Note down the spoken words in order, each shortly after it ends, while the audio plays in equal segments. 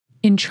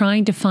In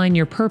trying to find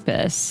your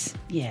purpose,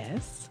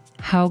 Yes.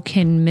 how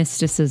can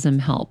mysticism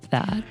help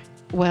that?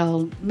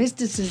 Well,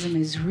 mysticism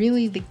is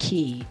really the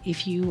key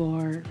if you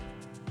are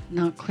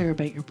not clear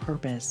about your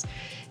purpose,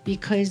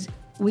 because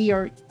we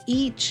are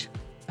each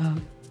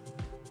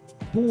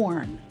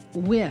born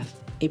with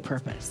a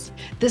purpose.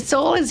 The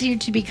soul is here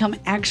to become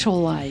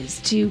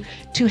actualized, to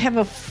have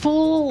a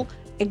full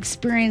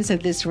experience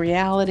of this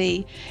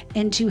reality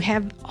and to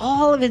have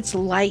all of its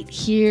light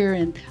here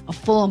and a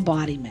full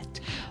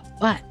embodiment.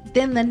 But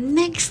then the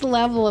next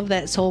level of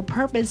that soul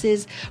purpose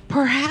is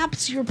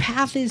perhaps your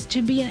path is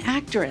to be an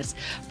actress.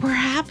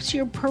 Perhaps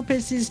your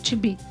purpose is to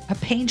be a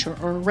painter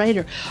or a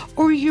writer,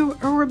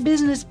 or a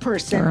business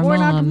person, or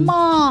a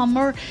mom,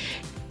 or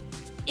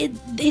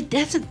it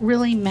doesn't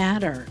really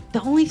matter.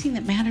 The only thing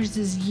that matters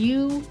is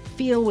you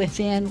feel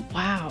within,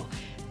 wow,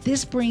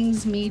 this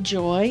brings me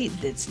joy.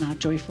 It's not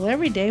joyful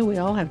every day. We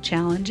all have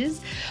challenges,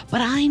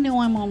 but I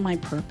know I'm on my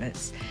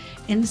purpose.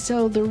 And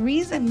so the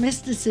reason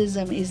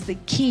mysticism is the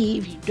key,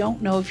 if you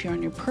don't know if you're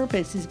on your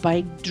purpose, is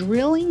by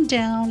drilling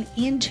down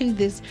into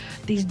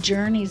these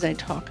journeys I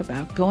talk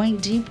about, going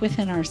deep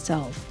within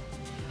ourselves,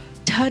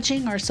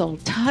 touching our soul,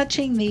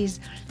 touching these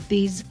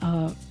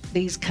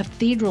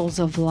cathedrals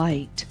of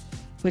light,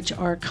 which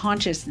are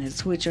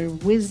consciousness, which are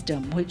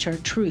wisdom, which are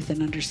truth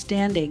and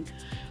understanding.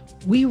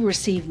 We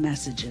receive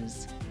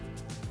messages,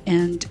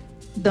 and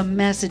the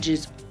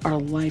messages are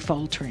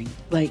life-altering.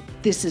 Like,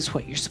 this is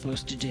what you're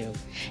supposed to do.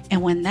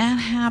 And when that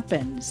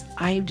happens,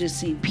 I've just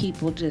seen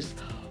people just,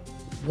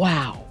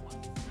 wow.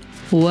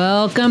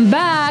 Welcome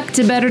back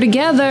to Better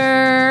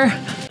Together.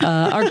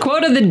 Our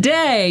quote of the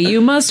day: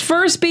 you must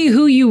first be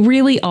who you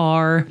really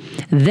are,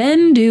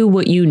 then do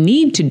what you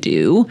need to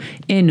do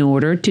in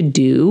order to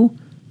do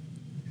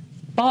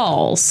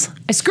balls.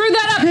 I screwed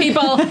that up,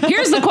 people.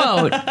 Here's the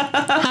quote.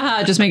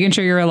 Just making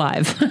sure you're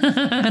alive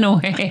and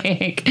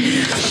awake.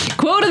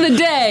 Quote of the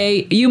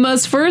day: you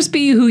must first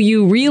be who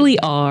you really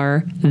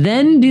are,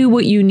 then do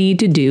what you need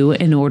to do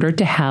in order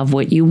to have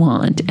what you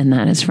want. And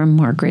that is from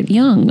Margaret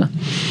Young.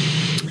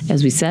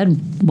 As we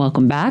said,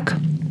 welcome back.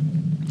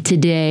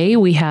 Today,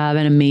 we have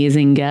an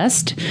amazing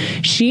guest.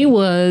 She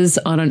was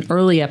on an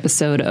early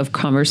episode of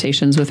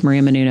Conversations with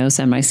Maria Menounos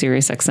and my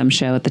SiriusXM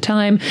show at the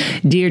time,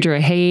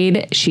 Deirdre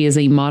Hade. She is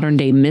a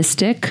modern-day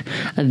mystic,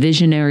 a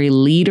visionary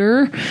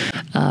leader.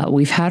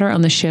 We've had her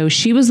on the show.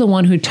 She was the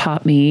one who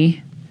taught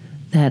me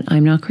that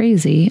I'm not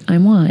crazy,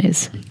 I'm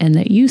wise, and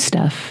that you,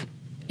 Steph,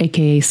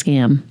 aka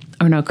Scam,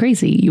 are not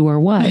crazy. You are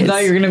wise. I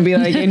thought you were going to be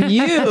like, and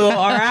you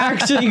are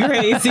actually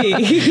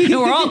crazy.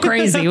 No, we're all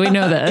crazy. We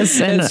know this.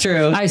 And that's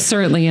true. I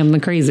certainly am the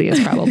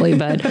craziest, probably,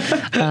 but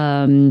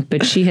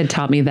she had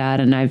taught me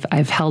that, and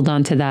I've held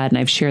on to that, and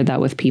I've shared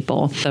that with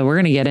people. So we're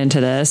going to get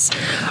into this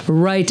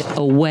right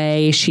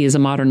away. She is a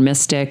modern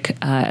mystic,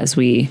 as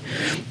we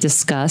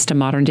discussed, a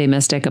modern day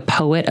mystic, a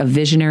poet, a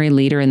visionary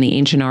leader in the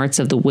ancient arts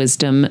of the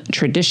wisdom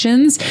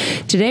traditions.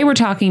 Today, we're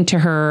talking to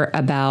her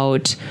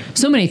about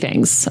so many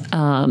things.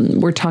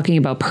 We're talking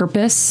about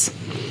purpose.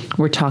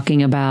 We're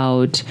talking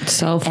about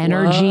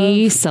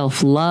energy,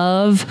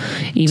 self-love,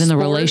 even the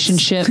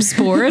relationship,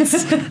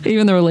 sports,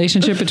 even the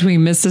relationship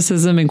between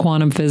mysticism and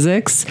quantum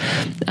physics.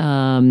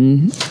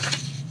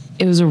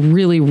 It was a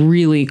really,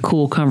 really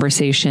cool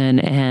conversation,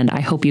 and I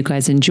hope you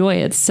guys enjoy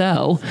it.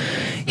 So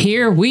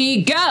here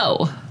we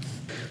go.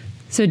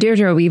 So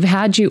Deirdre, we've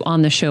had you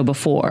on the show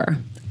before.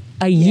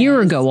 A year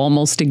ago,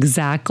 almost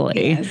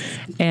exactly. Yes.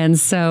 And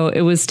so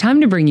it was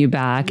time to bring you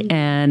back.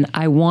 And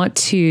I want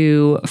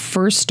to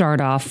first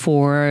start off,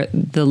 for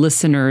the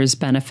listeners'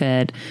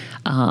 benefit.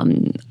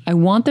 I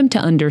want them to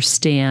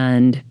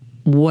understand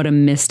what a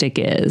mystic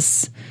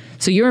is.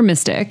 So you're a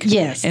mystic.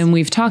 Yes. And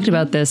we've talked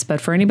about this, but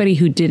for anybody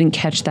who didn't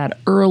catch that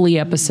early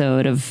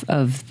episode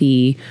of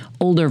the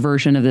older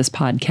version of this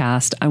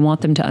podcast, I want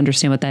them to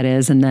understand what that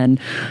is. And then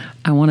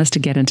I want us to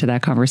get into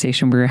that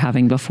conversation we were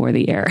having before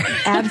the air.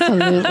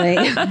 Absolutely.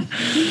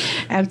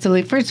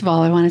 Absolutely. First of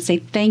all, I want to say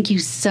thank you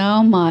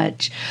so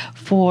much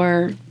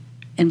for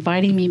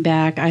inviting me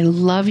back. I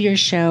love your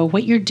show.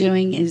 What you're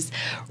doing is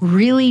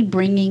really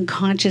bringing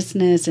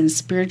consciousness and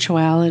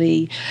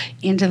spirituality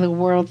into the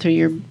world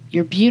through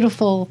your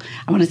beautiful,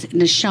 I want to say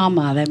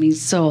neshama, that means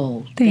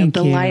soul. Thank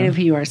the you. light of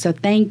who you are. So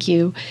thank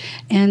you.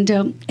 And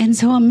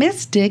so a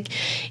mystic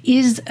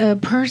is a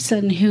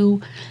person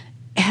who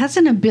has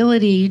an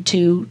ability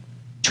to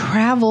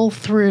travel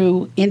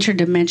through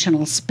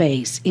interdimensional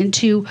space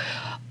into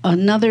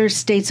another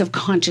states of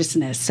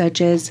consciousness, such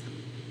as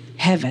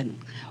heaven,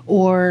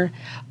 or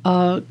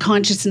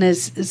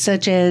consciousness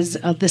such as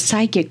the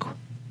psychic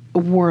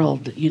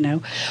world, you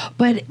know.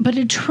 But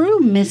a true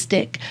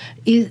mystic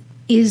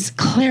is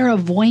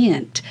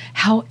clairvoyant.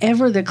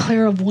 However, the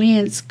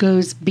clairvoyance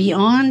goes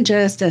beyond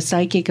just a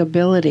psychic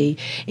ability.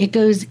 It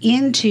goes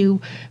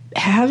into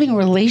having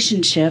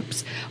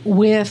relationships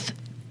with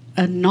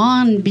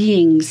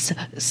non-beings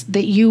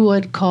that you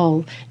would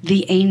call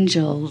the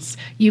angels,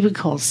 you would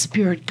call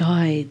spirit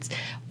guides,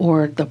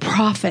 or the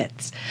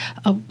prophets,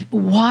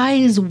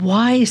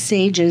 wise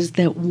sages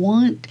that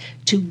want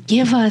to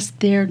give us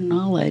their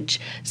knowledge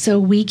so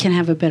we can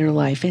have a better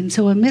life. And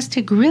so a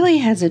mystic really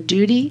has a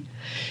duty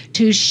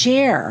to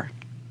share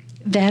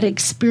that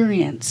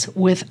experience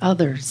with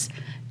others,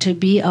 to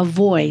be a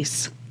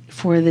voice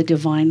for the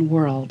divine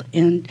world.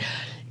 And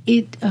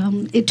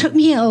it took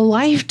me a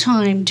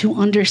lifetime to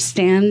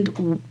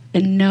understand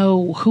and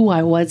know who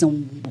I was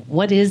and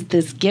what is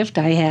this gift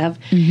I have.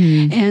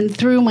 Mm-hmm. And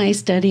through my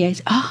study, I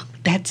said,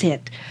 that's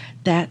it.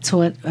 That's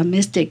what a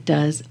mystic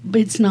does.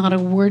 But it's not a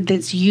word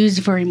that's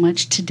used very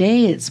much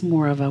today. It's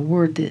more of a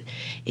word that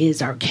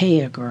is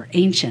archaic or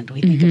ancient.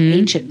 We think of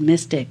ancient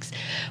mystics.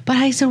 But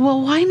I said,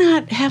 well, why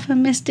not have a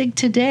mystic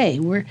today?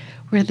 We're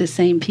the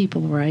same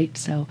people, right?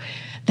 So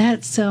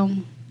that's,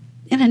 in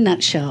a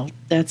nutshell,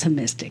 that's a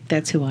mystic.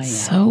 That's who I am.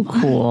 So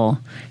cool.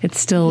 It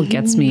still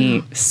gets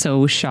me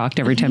so shocked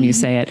every time you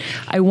say it.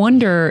 I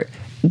wonder,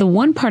 the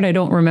one part I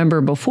don't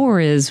remember before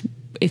is,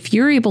 if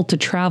you're able to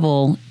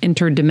travel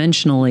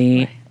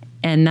interdimensionally,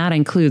 and that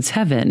includes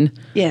heaven,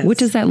 yes. What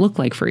does that look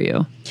like for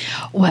you?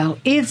 Well,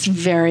 it's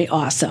very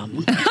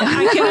awesome.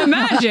 I can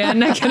imagine.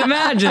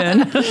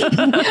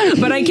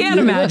 But I can't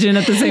imagine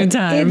at the same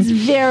time. It's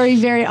very,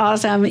 very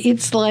awesome.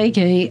 It's like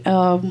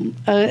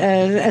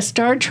a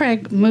Star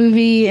Trek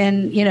movie,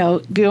 and,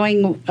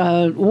 going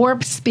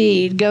warp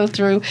speed, go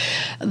through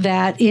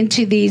that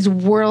into these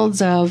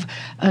worlds of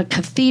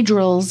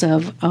cathedrals,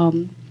 of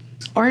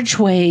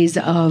archways,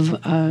 of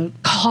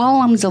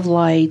columns of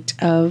light,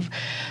 of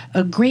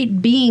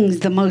great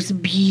beings, the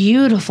most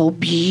beautiful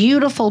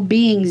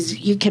beings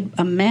you could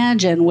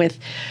imagine, with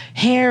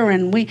hair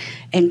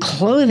and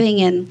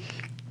clothing, and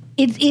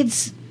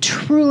it's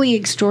truly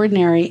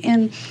extraordinary.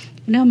 And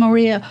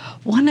Maria,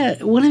 one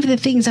of the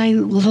things I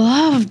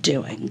love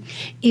doing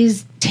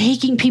is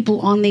taking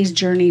people on these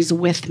journeys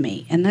with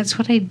me, and that's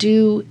what I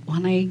do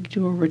when I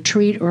do a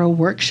retreat or a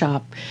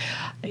workshop.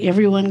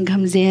 Everyone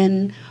comes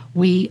in.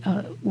 We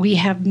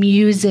have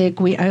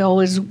music. I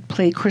always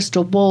play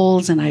crystal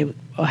bowls, and I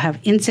have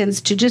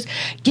incense to just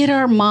get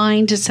our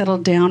mind to settle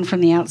down from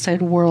the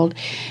outside world.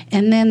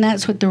 And then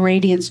that's what the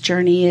Radiance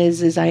journey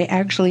is I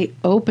actually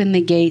open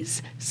the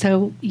gates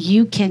so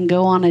you can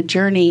go on a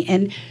journey.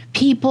 And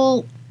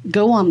people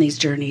go on these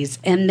journeys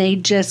and they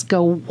just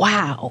go,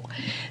 wow.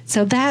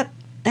 So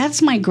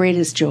that's my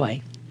greatest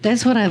joy.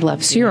 That's what I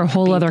love. So you're a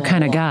whole other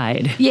kind of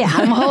guide. Yeah,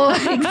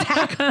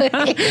 exactly.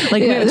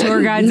 Like we have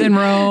tour guides in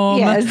Rome.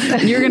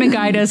 Yes. You're going to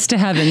guide us to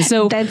heaven.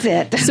 So that's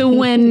it. So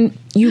when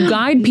you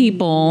guide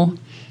people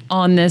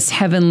on this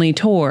heavenly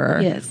tour,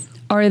 yes,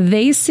 are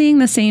they seeing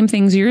the same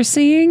things you're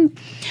seeing?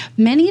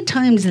 Many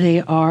times they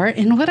are.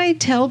 And what I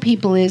tell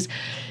people is,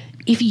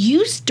 if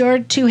you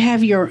start to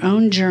have your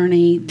own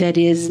journey that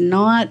is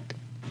not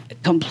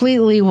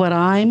completely what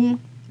I'm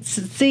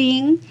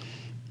seeing,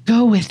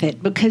 go with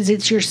it, because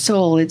it's your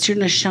soul, it's your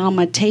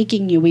neshama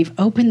taking you. We've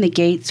opened the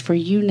gates for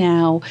you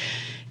now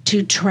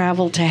to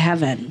travel to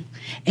heaven.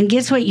 And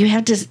guess what? You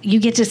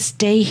get to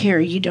stay here.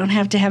 You don't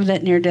have to have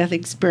that near-death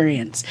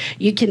experience.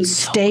 You can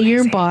stay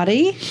your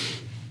body,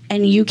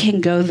 and you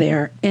can go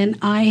there. And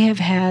I have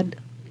had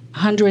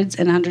hundreds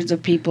and hundreds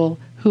of people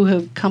who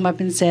have come up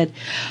and said,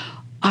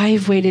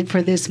 I've waited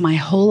for this my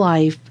whole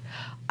life.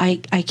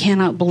 I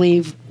cannot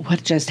believe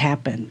what just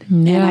happened.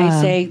 Yeah. And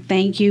I say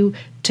thank you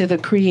to the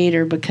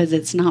Creator, because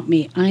it's not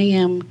me.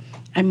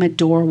 I'm a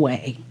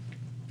doorway.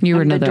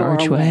 You're another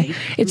archway.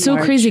 It's so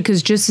crazy,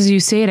 because just as you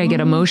say it, I get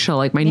emotional.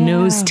 Like my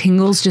nose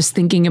tingles just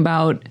thinking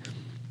about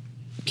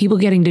people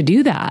getting to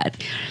do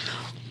that.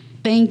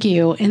 Thank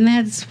you. And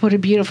that's what a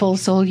beautiful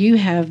soul you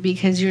have,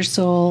 because your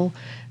soul,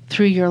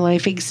 through your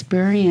life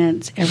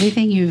experience,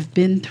 everything you've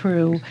been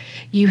through,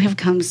 you have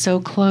come so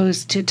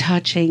close to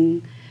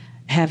touching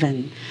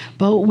heaven.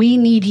 But we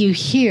need you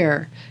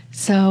here.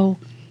 So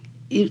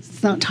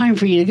it's not time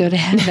for you to go to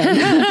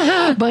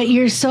heaven. But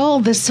your soul,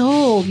 the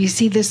soul,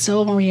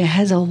 Maria,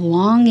 has a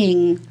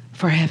longing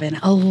for heaven,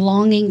 a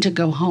longing to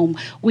go home.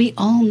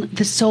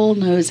 The soul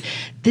knows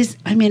this.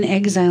 I'm in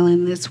exile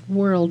in this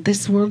world.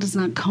 This world is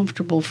not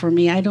comfortable for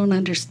me. I don't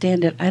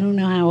understand it. I don't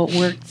know how it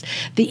works.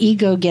 The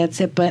ego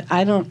gets it, but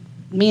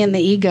me and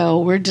the ego,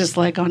 we're just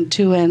like on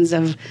two ends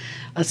of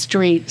a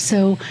street.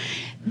 So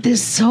the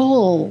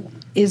soul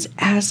is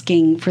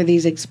asking for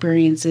these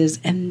experiences,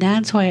 and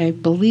that's why I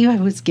believe I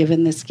was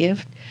given this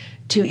gift,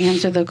 to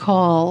answer the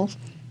call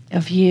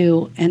of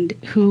you and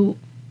who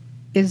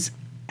is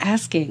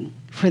asking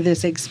for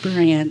this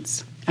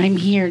experience. I'm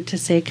here to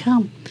say,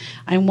 come.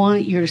 I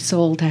want your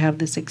soul to have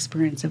this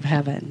experience of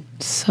heaven.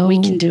 So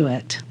we can do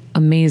it.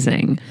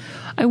 Amazing.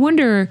 I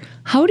wonder,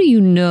 how do you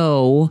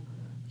know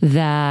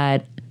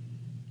that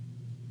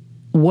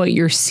what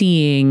you're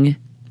seeing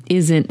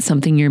isn't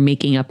something you're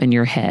making up in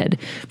your head?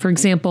 For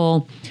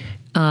example,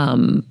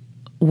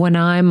 when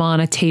I'm on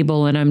a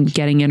table and I'm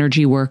getting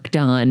energy work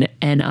done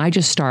and I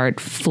just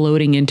start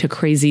floating into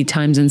crazy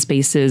times and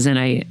spaces, and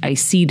I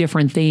see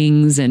different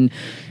things, and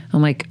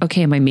I'm like,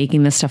 okay, am I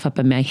making this stuff up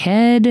in my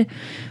head?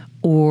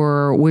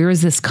 Or where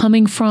is this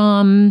coming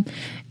from?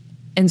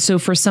 And so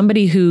for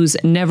somebody who's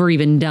never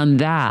even done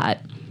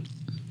that,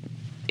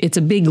 it's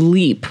a big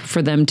leap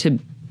for them to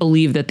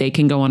believe that they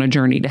can go on a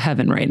journey to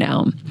heaven right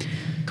now.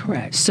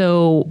 Correct.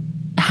 So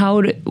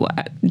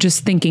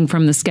just thinking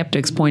from the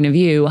skeptic's point of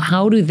view,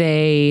 how do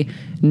they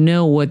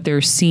know what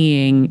they're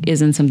seeing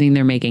isn't something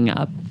they're making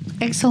up?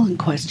 Excellent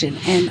question.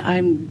 And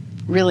I'm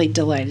really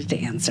delighted to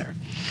answer.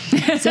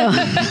 So,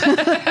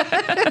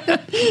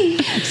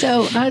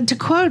 to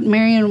quote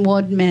Marion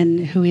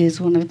Woodman, who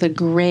is one of the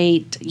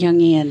great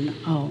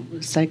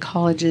Jungian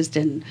psychologists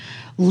and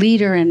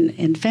leader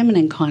in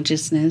feminine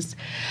consciousness,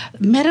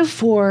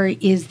 metaphor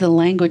is the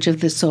language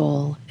of the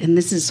soul, and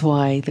this is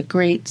why the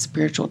great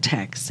spiritual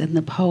texts and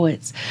the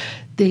poets,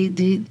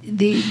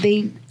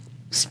 they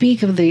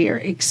speak of their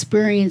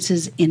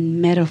experiences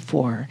in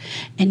metaphor,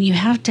 and you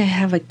have to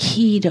have a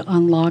key to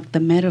unlock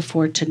the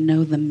metaphor to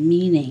know the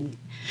meaning.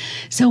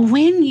 So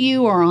when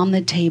you are on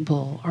the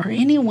table, or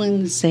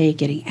anyone, say,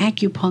 getting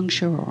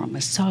acupuncture or a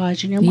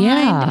massage, and your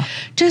mind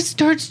just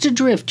starts to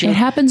drift. It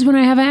happens when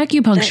I have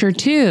acupuncture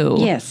too.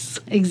 Yes,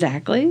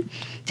 exactly.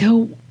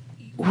 So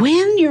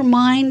when your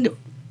mind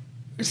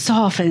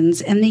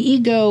softens and the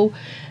ego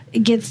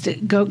gets to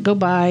go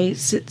by,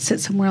 sit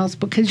somewhere else,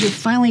 because you're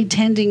finally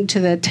tending to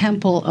the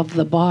temple of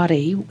the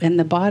body, and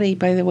the body,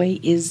 by the way,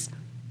 is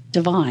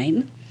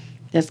divine.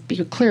 Let's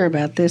be clear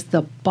about this.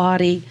 The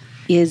body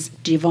is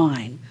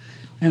divine.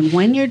 And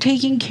when you're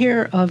taking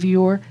care of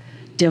your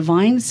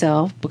divine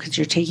self, because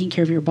you're taking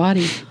care of your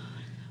body,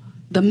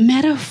 the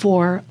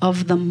metaphor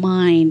of the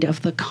mind,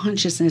 of the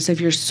consciousness of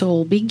your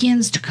soul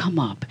begins to come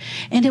up.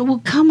 And it will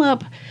come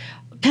up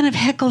kind of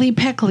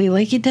heckly-peckly,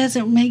 like it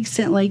doesn't make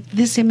sense, like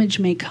this image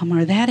may come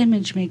or that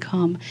image may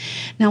come.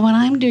 Now, when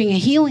I'm doing a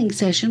healing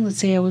session, let's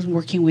say I was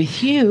working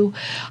with you,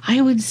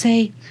 I would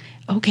say,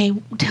 okay,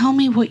 tell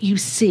me what you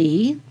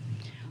see.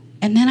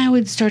 And then I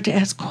would start to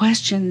ask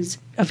questions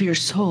of your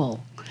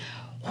soul.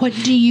 What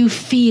do you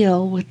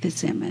feel with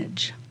this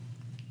image?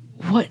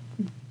 What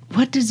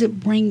does it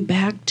bring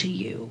back to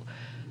you?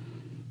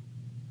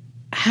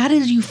 How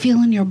does you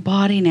feel in your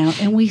body now?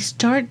 And we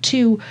start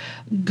to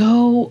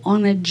go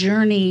on a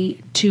journey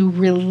to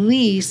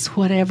release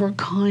whatever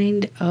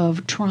kind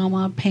of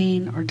trauma,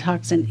 pain, or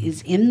toxin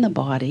is in the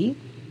body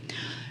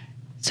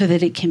so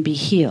that it can be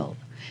healed.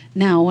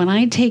 Now, when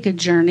I take a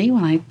journey,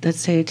 let's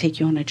say I take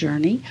you on a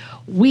journey,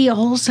 we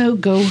also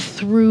go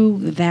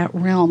through that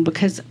realm,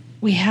 because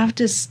we have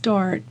to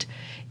start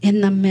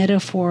in the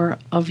metaphor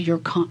of your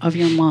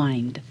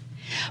mind.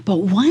 But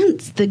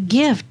once the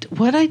gift,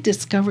 what I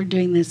discovered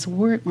doing this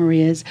work,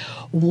 Maria, is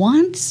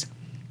once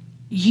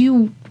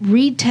you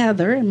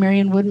retether, and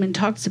Marion Woodman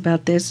talks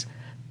about this,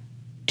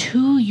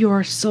 to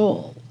your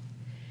soul,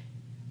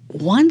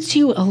 once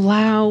you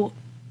allow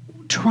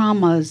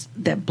traumas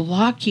that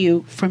block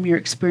you from your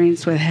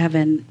experience with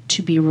heaven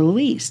to be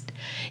released,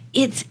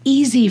 it's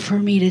easy for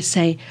me to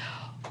say,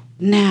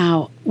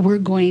 now we're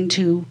going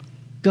to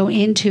go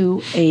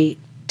into a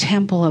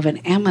temple of an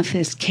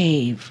amethyst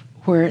cave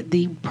where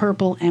the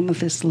purple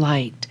amethyst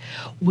light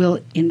will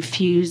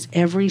infuse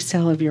every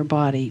cell of your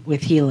body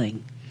with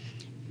healing.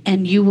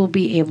 And you will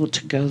be able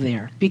to go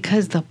there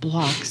because the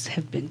blocks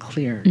have been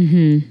cleared.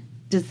 Mm-hmm.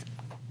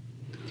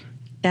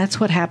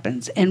 That's what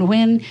happens. And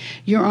when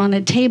you're on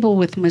a table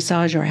with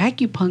massage or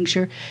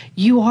acupuncture,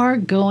 you are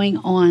going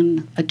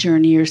on a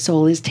journey. Your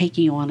soul is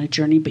taking you on a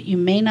journey, but you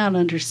may not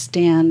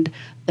understand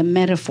the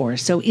metaphor.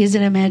 So is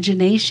it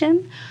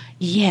imagination?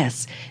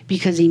 Yes,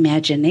 because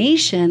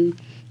imagination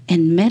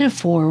and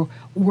metaphor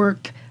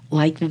work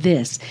like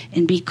this.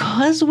 And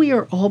because we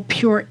are all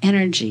pure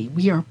energy,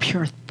 we are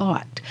pure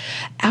thought,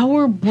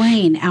 our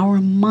brain, our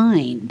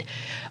mind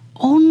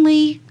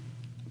only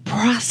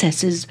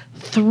processes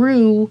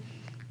through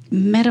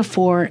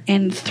metaphor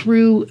and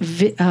through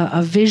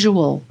a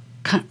visual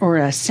or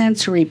a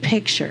sensory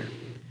picture.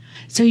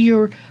 So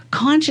your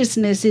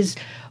consciousness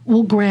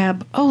will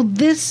grab,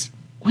 this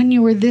when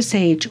you were this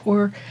age,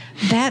 or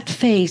that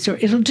face, or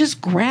it'll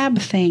just grab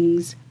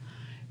things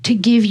to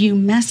give you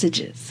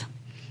messages.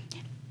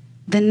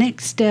 The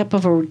next step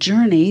of a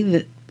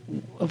journey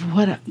of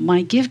what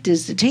my gift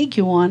is to take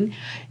you on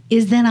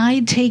is then I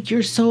take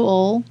your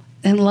soul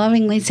and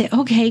lovingly say,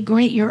 okay,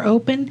 great, you're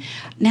open.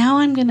 Now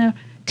I'm going to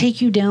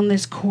take you down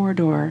this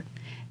corridor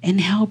and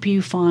help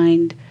you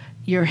find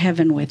your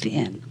heaven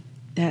within.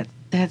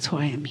 That's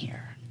why I'm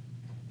here.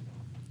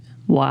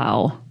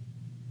 Wow.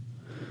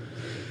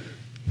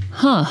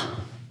 Huh.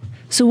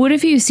 So what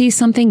if you see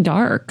something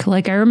dark?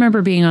 Like I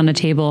remember being on a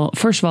table.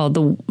 First of all,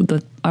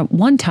 the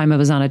one time I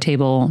was on a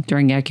table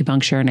during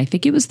acupuncture, and I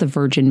think it was the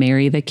Virgin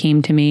Mary that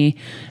came to me,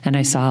 and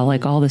I saw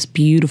like all this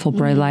beautiful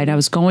bright light. I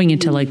was going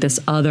into like this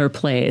other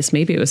place.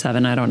 Maybe it was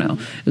heaven. I don't know.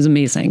 It was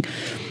amazing.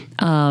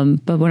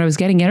 But when I was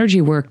getting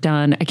energy work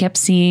done, I kept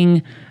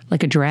seeing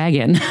like a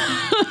dragon.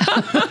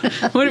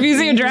 What if you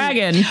see a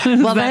dragon?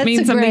 Does that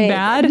mean something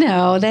bad?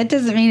 No, that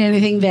doesn't mean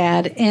anything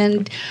bad.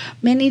 And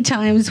many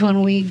times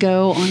when we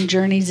go on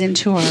journeys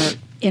into our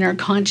inner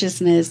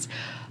consciousness,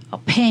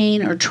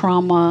 pain or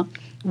trauma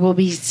will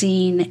be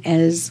seen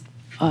as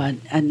a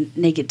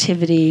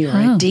negativity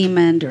or a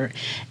demon,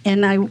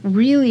 and I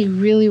really,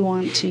 really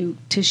want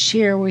to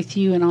share with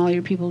you and all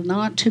your people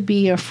not to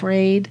be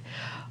afraid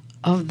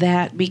of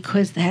that,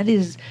 because that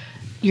is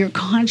your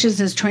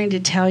consciousness trying to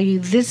tell you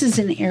this is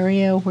an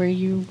area where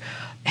you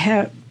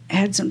have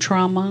had some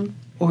trauma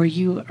or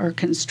you are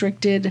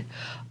constricted,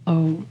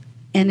 and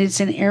it's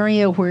an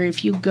area where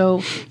if you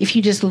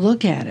just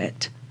look at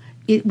it,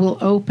 it will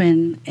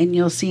open and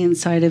you'll see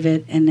inside of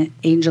it an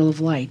angel of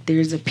light.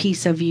 There's a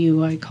piece of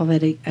you, I call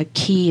that a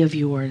key of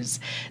yours,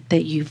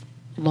 that you've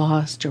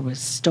lost or was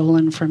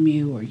stolen from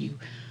you or you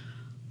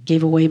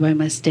gave away by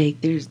mistake.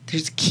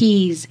 There's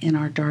keys in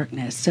our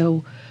darkness.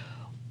 So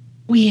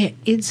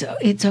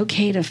it's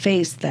okay to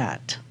face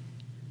that.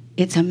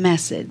 It's a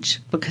message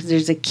because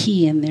there's a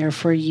key in there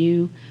for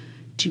you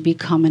to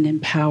become an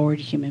empowered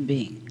human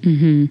being.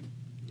 Mm-hmm.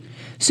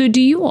 So do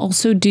you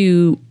also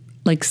do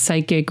like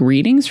psychic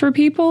readings for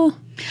people?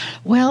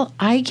 Well,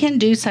 I can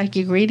do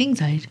psychic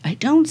readings. I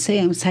don't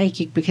say I'm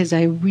psychic because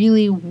I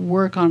really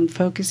work on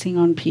focusing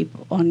on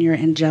people, on your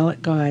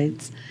angelic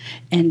guides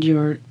and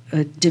your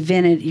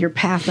divinity, your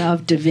path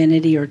of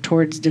divinity or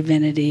towards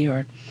divinity,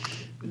 or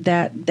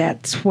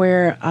that's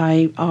where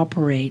I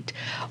operate.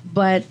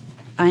 But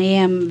I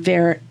am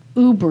very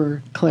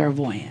uber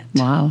clairvoyant.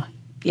 Wow.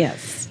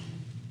 Yes.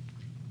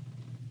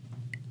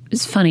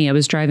 It's funny. I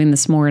was driving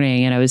this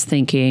morning and I was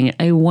thinking,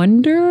 I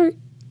wonder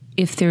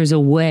if there's a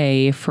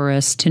way for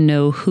us to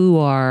know who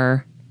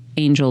our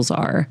angels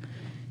are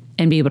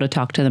and be able to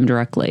talk to them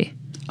directly.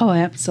 Oh,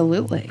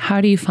 absolutely. How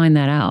do you find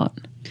that out?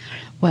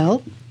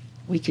 Well,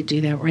 we could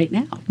do that right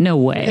now. No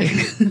way.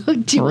 Do you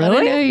want to know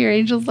who your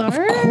angels are?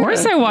 Of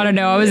course I want to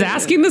know. I was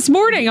asking this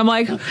morning. I'm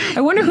like,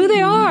 I wonder who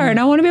they are, and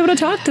I want to be able to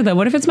talk to them.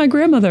 What if it's my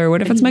grandmother?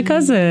 What if it's my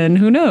cousin?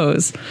 Who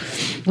knows?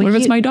 What if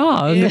it's my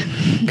dog?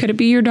 Could it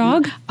be your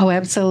dog? Oh,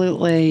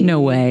 absolutely.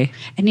 No way.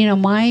 And you know,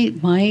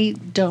 my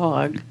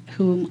dog,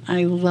 whom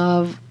I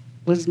love,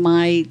 was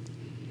my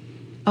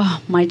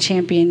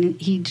champion.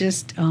 He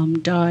just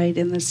died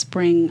in the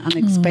spring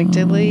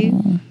unexpectedly.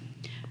 Oh.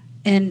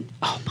 And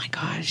oh my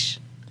gosh,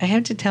 I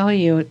have to tell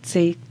you,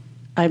 see,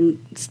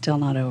 I'm still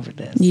not over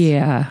this.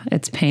 Yeah,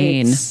 it's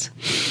pain. It's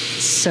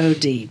so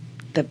deep,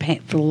 the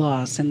pain, the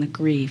loss, and the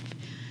grief.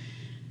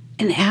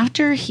 And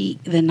after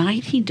the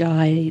night he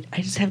died,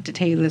 I just have to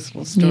tell you this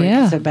little story.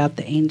 Yeah. It's about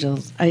the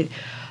angels. I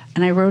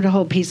wrote a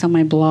whole piece on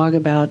my blog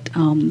about,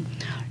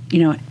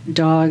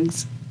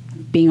 dogs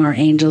being our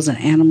angels and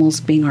animals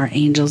being our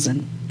angels,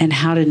 and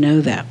how to know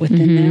that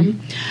within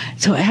them.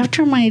 So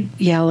after my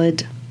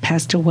Yelid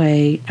passed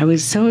away, I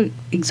was so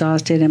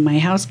exhausted, and my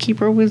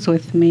housekeeper was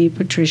with me,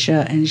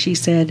 Patricia, and she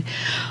said,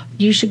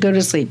 you should go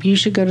to sleep. You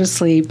should go to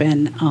sleep,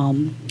 and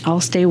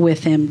I'll stay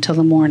with him till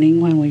the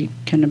morning when we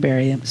can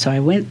bury him. So I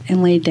went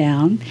and laid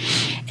down,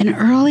 and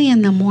early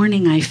in the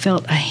morning, I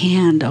felt a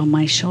hand on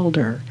my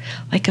shoulder,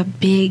 like a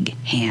big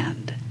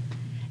hand.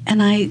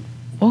 And I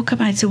woke up,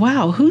 and I said,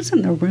 wow, who's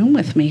in the room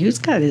with me? Who's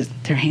got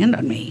their hand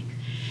on me?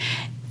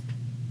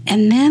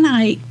 And then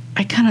I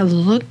kind of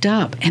looked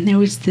up, and there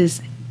was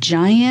this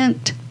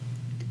giant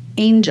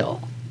angel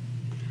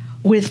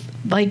with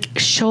like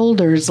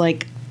shoulders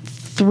like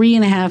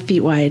 3.5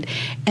 feet wide,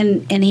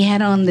 and he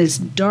had on this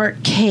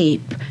dark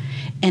cape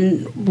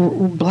and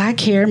black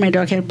hair. My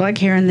dog had black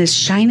hair and this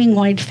shining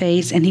white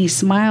face, and he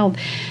smiled,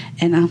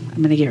 and I'm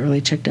gonna get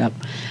really checked up.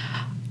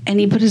 And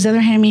he put his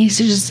other hand on me. He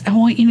said, I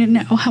want you to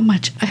know how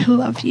much I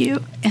love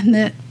you, and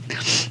that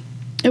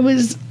it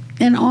was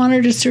an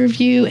honor to serve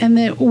you, and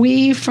that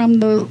we, from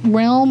the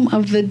realm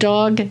of the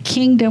dog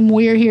kingdom,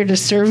 we're here to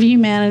serve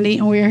humanity,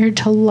 and we're here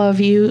to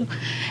love you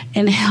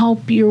and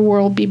help your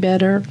world be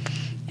better.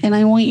 And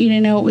I want you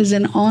to know it was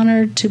an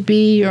honor to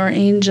be your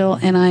angel,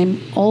 and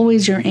I'm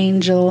always your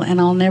angel,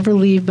 and I'll never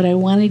leave, but I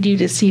wanted you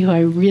to see who I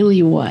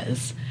really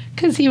was,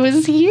 because he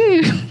was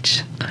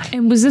huge.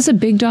 And was this a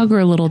big dog or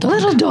a little dog?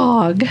 Little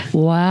dog.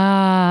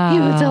 Wow. He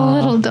was a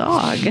little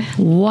dog.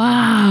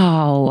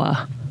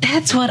 Wow.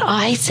 That's what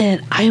I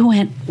said. I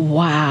went,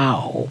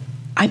 wow.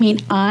 I mean,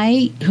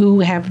 I,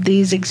 who have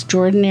these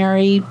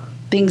extraordinary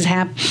things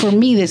happen, for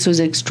me, this was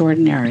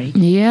extraordinary.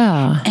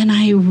 Yeah. And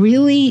I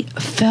really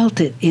felt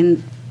it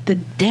in the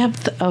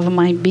depth of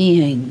my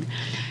being,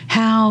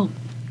 how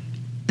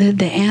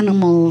the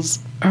animals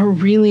are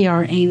really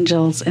our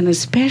angels, and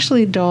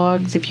especially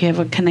dogs, if you have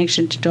a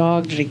connection to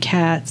dogs or to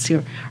cats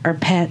or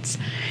pets,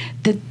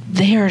 that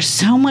they are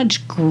so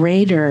much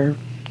greater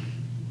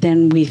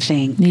than we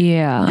think.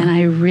 Yeah. And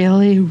I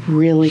really,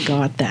 really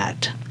got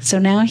that. So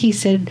now he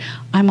said,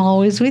 I'm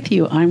always with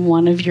you. I'm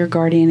one of your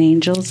guardian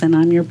angels, and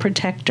I'm your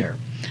protector.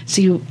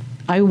 So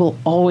I will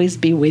always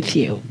be with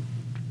you.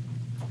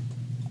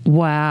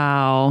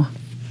 Wow.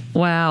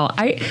 Wow.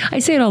 I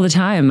say it all the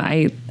time.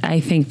 I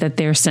think that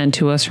they're sent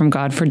to us from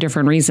God for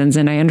different reasons.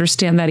 And I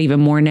understand that even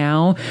more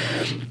now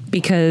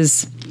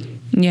because,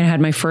 I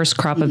had my first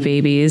crop of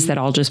babies that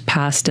all just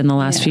passed in the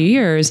last few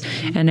years.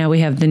 And now we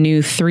have the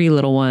new 3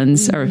 little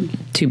ones, or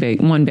 2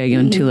 big, 1 big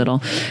and 2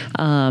 little.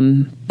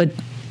 But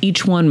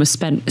each one was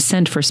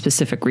sent for a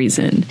specific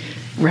reason.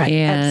 Right.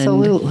 And,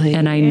 Absolutely.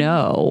 And I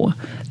know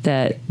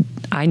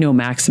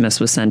Maximus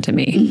was sent to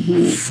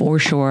me for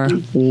sure,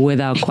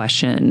 without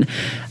question.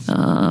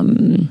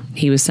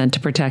 He was sent to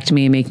protect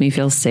me and make me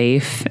feel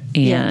safe,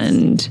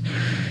 and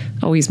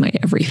always my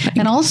everything.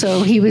 And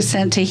also, he was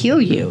sent to heal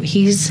you.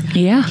 He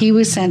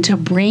was sent to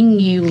bring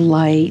you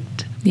light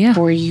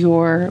for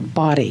your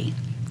body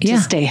to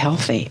stay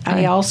healthy.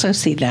 I also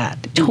see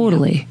that.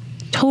 Totally.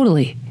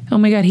 Oh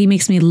my God, he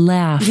makes me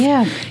laugh.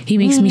 Yeah. He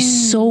makes me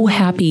so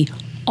happy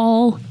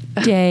all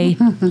day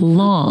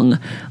long.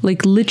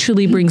 Like,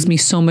 literally brings me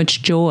so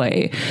much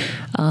joy.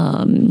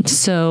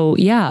 So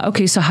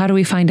how do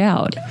we find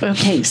out?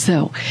 Okay,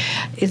 so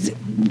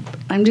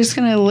I'm just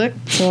going to look.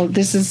 So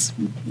this is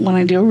when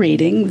I do a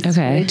reading. This is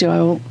what I do.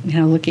 I will,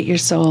 look at your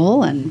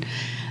soul and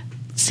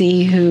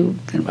see who,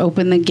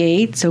 open the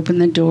gates, open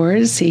the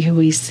doors, see who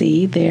we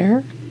see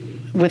there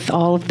with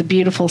all of the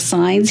beautiful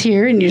signs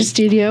here in your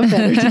studio that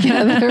are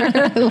together.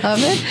 I love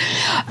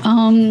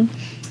it.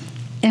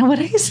 And what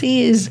I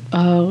see is,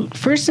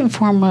 first and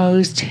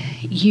foremost,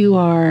 you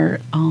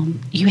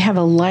have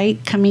a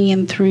light coming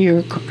in through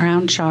your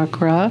crown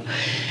chakra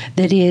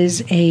that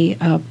is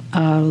a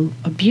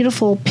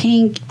beautiful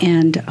pink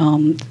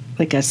and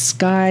like a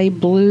sky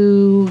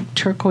blue,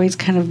 turquoise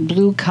kind of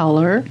blue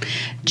color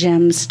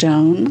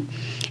gemstone.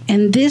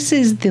 And this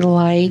is the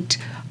light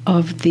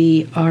of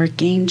the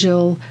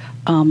Archangel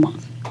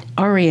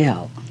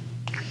Ariel.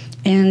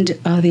 And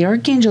the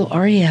Archangel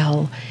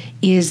Ariel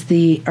is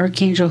the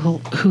archangel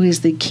who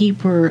is the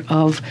keeper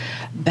of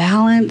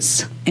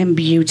balance and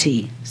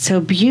beauty. So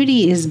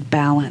beauty is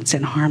balance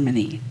and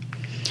harmony.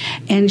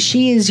 And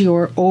she is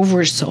your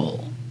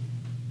oversoul.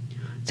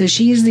 So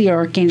she is the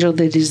archangel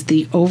that is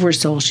the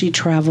oversoul. She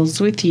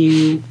travels with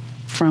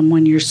from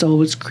when your soul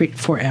was created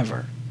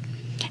forever.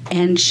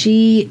 And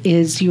she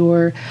is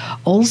your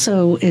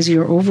oversoul.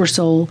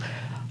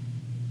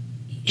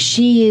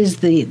 She is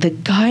the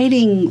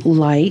guiding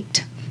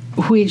light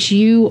which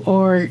you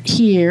are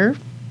here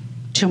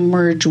to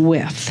merge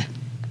with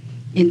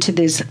into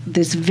this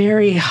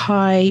very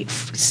high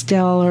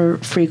stellar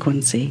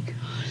frequency.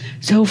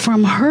 So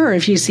from her,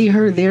 if you see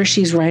her there,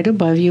 she's right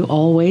above you,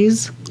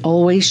 always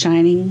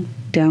shining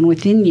down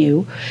within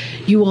you.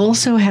 You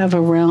also have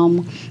a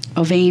realm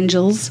of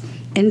angels.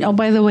 And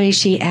by the way,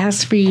 she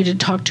asks for you to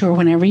talk to her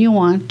whenever you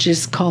want.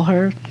 Just call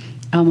her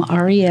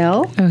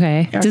Ariel.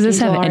 Okay. Does this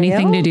have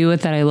anything to do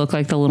with that I look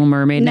like the Little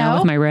Mermaid now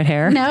with my red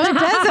hair? No, it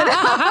doesn't.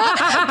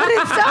 But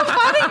it's so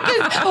funny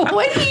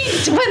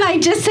because when I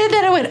just said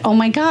that, I went, oh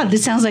my God,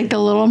 this sounds like the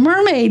Little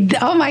Mermaid.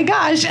 Oh my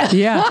gosh.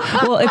 Yeah.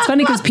 Well, it's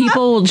funny because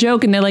people will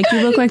joke and they're like,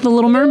 you look like the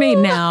Little Mermaid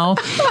now.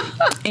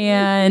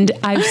 And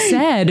I've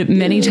said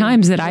many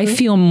times that I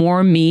feel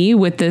more me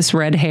with this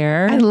red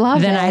hair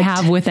than I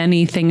have with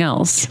anything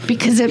else.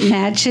 Because it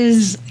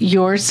matches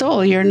your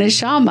soul, your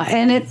neshama.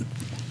 And it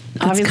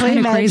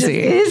obviously crazy.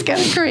 It is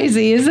kind of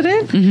crazy, isn't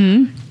it?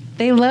 Mm-hmm.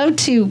 They love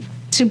to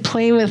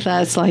play with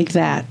us like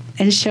that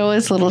and show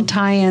us little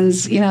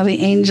tie-ins. The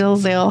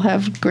angels, they all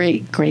have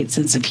great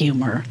sense of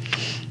humor.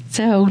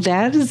 So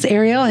that is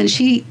Ariel, and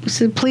she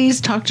said, please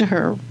talk to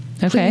her.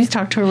 Okay. Please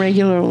talk to her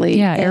regularly.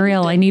 Yeah,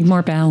 Ariel, I need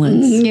more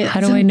balance. Yeah,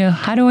 How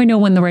do I know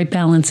when the right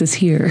balance is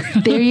here?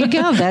 There you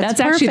go. That's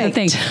actually the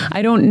thing.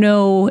 I don't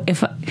know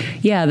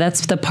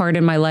that's the part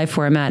in my life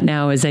where I'm at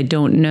now is I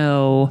don't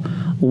know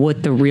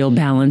what the real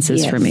balance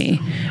is for me,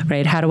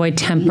 right? How do I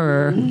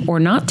temper or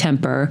not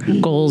temper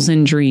goals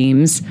and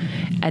dreams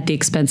at the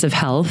expense of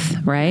health,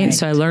 right?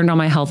 So I learned all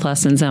my health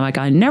lessons and I'm like,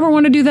 I never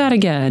want to do that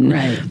again.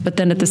 Right. But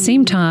then at the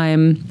same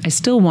time, I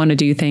still want to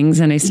do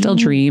things and I still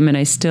dream and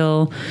I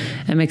still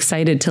am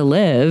excited to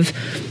live.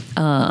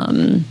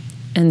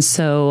 And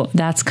so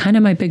that's kind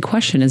of my big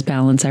question is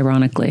balance,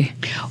 ironically.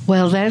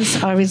 Well,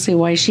 that's obviously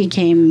why she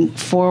came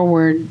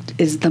forward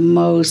is the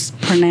most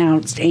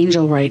pronounced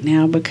angel right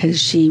now,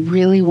 because she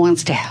really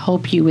wants to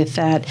help you with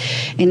that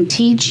and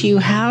teach you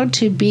how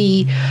to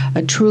be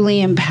a truly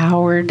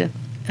empowered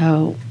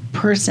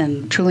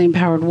person, truly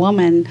empowered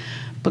woman,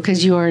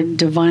 because you are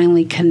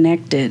divinely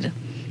connected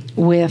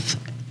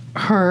with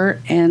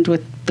her and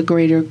with the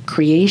greater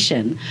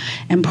creation.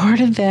 And part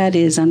of that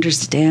is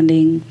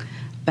understanding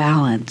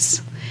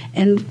balance.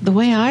 And the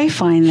way I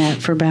find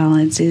that for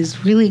balance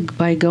is really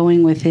by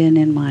going within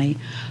in my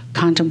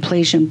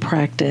contemplation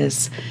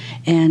practice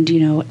and,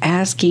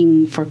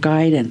 asking for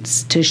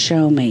guidance to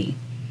show me.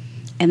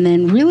 And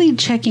then really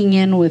checking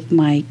in with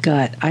my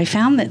gut. I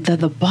found that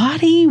the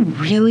body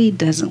really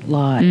doesn't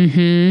lie.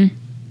 Mm-hmm.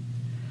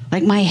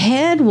 Like my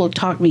head will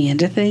talk me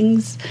into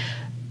things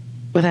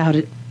without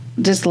it,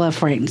 just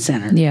left, right, and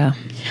center. Yeah.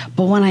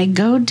 But when I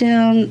go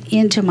down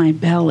into my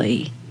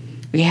belly,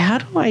 how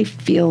do I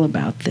feel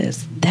about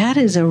this? That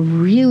is a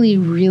really,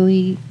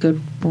 really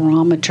good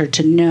barometer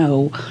to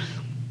know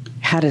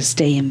how to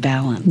stay in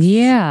balance.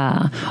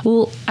 Yeah.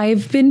 Well,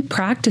 I've been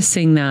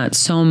practicing that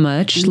so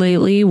much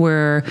lately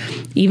where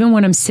even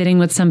when I'm sitting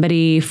with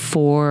somebody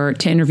to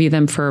interview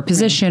them for a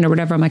position or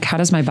whatever, I'm like, how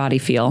does my body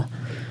feel?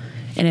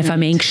 And if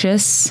I'm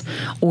anxious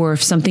or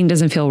if something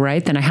doesn't feel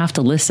right, then I have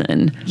to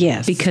listen.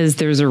 Yes. Because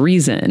there's a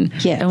reason.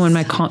 Yes. And when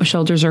my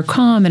shoulders are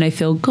calm and I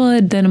feel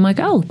good, then I'm like,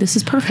 oh, this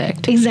is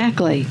perfect.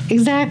 Exactly.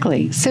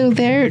 So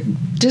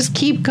just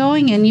keep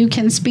going, and you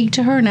can speak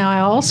to her. Now, I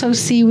also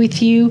see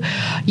with you,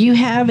 you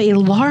have a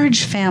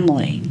large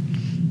family.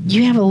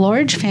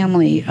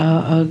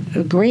 A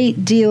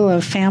great deal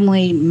of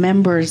family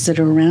members that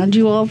are around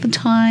you all the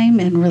time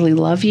and really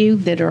love you,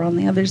 that are on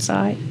the other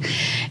side.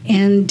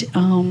 And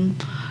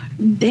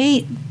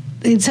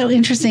it's so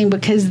interesting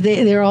because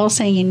they're all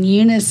saying in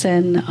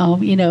unison,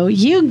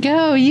 you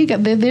go.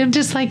 They're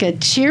just like a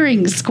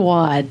cheering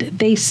squad.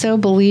 They so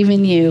believe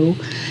in you.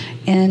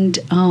 And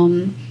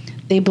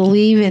they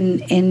believe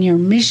in your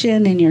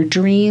mission and your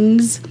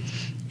dreams.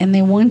 And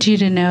they want you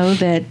to know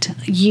that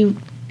you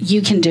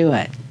can do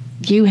it.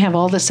 You have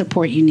all the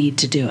support you need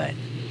to do it.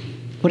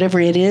 Whatever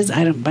it is,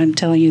 I'm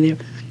telling you,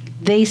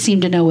 they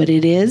seem to know what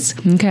it is.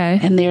 Okay.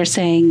 And they're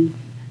saying,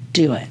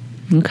 do it.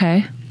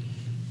 Okay.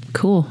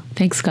 Cool.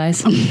 Thanks,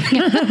 guys. I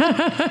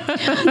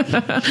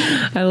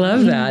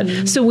love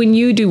that. So when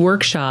you do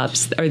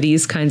workshops, are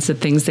these kinds of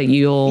things that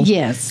you'll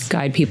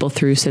guide people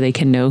through so they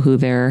can know who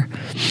their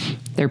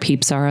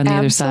peeps are on the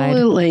other side?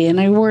 Absolutely.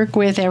 And I work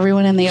with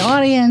everyone in the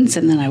audience,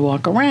 and then I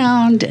walk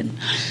around and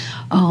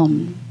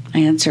I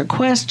answer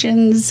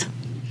questions.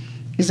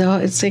 So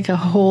it's like a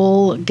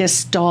whole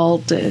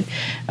gestalt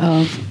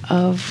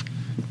of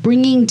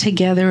bringing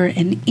together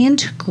and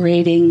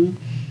integrating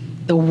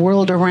the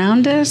world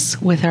around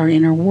us with our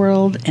inner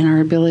world and our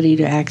ability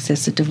to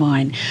access the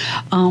divine.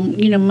 A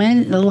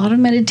lot of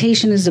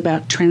meditation is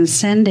about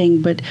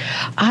transcending, but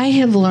I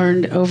have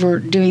learned over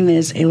doing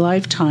this a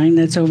lifetime,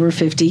 that's over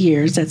 50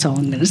 years, that's all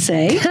I'm going to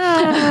say,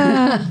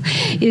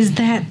 is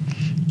that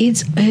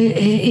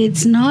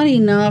it's not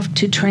enough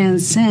to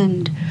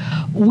transcend.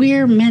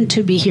 We're meant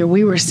to be here.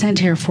 We were sent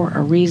here for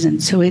a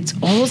reason. So it's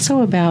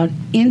also about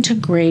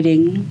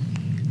integrating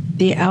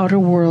the outer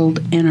world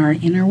and our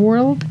inner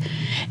world.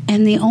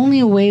 And the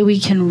only way we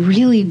can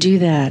really do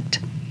that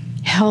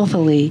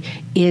healthily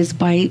is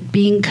by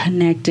being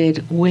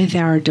connected with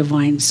our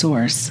divine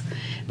source.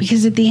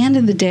 Because at the end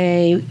of the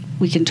day,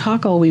 we can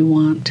talk all we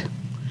want.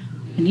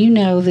 And you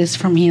know this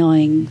from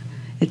healing.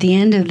 At the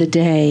end of the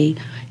day,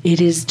 it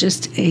is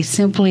just a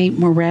simply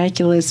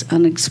miraculous,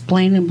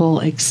 unexplainable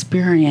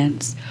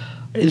experience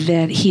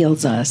that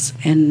heals us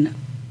and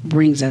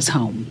brings us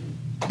home.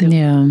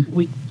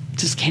 We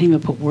just can't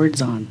even put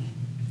words on.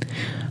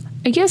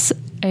 I guess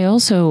I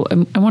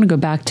want to go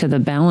back to the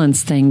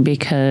balance thing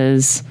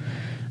because,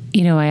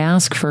 I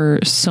ask for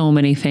so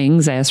many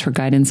things. I ask for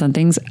guidance on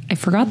things. I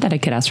forgot that I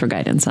could ask for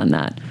guidance on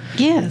that.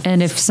 Yes.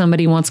 And if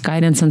somebody wants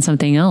guidance on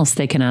something else,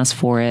 they can ask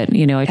for it.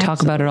 I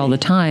talk about it all the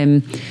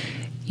time.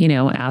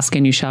 Ask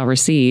and you shall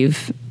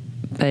receive.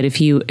 But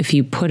if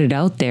you put it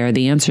out there,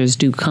 the answers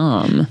do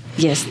come.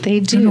 Yes, they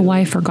do. I don't know why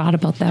I forgot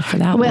about that for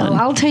that one. Well,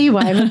 I'll tell you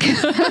why.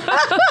 Because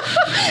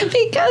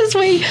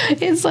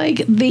it's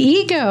like the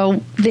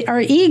ego, our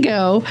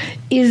ego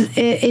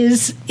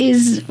is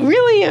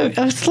really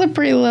a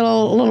slippery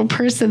little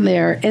person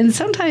there. And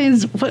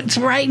sometimes what's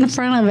right in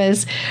front of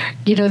us,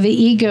 the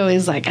ego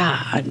is like,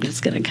 I'm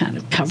just going to kind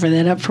of cover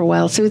that up for a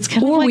while. So it's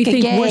kind of like we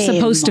think a game. We're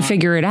supposed to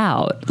figure it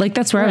out. Like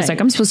that's where I was like,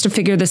 I'm supposed to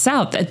figure this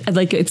out.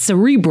 Like it's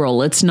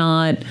cerebral. It's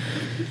not.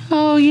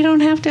 Oh, you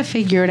don't have to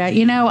figure it out.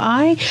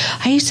 I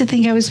used to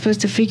think I was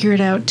supposed to figure it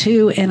out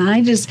too, and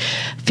I just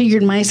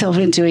figured myself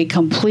into a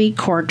complete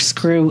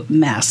corkscrew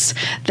mess.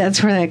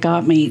 That's where that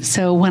got me.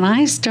 So when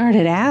I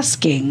started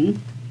asking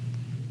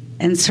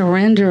and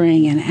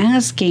surrendering and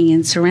asking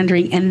and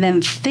surrendering and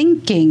then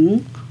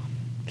thinking,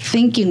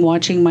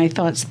 watching my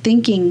thoughts,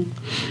 thinking,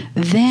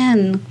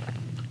 then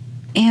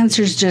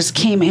answers just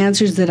came,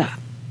 answers that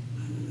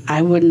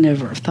I would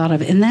never have thought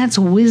of. And that's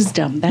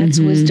wisdom. That's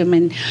wisdom.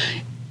 And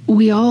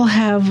we all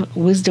have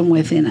wisdom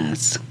within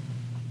us.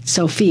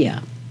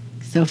 Sophia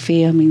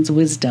means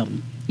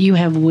wisdom. You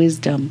have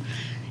wisdom.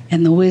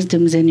 And the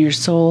wisdom's in your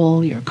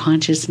soul, your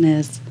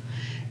consciousness,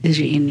 is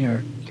in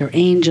your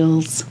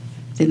angels,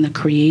 it's in the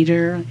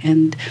Creator.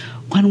 And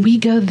when we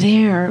go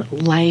there,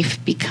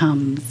 life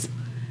becomes,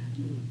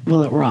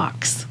 it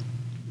rocks.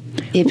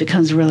 It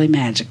becomes really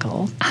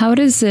magical. How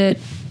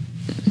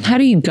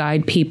do you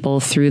guide people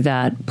through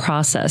that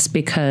process?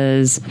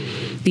 Because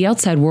the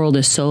outside world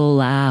is so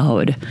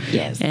loud.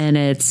 Yes. And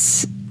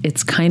it's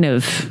kind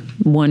of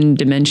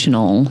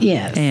one-dimensional.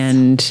 Yes.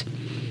 And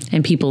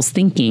people's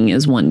thinking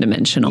is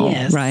one-dimensional,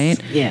 yes. right?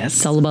 Yes.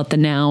 It's all about the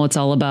now. It's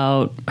all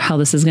about how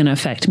this is going to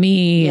affect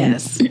me.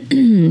 Yes.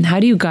 And how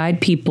do you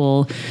guide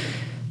people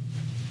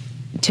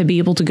to be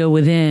able to go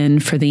within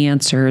for the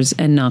answers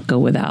and not go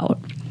without?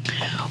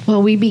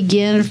 Well, we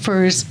begin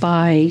first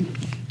by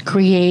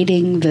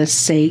creating the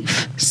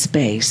safe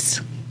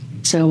space.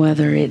 So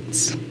whether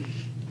it's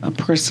a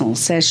personal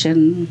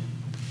session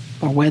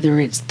or whether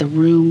it's the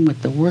room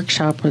with the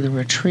workshop or the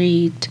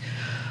retreat,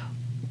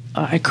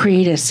 I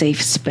create a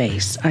safe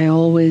space. I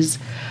always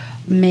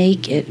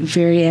make it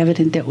very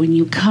evident that when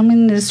you come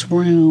in this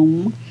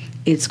room,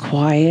 it's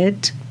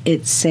quiet,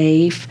 it's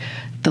safe,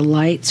 The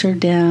lights are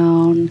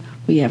down.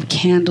 We have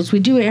candles. We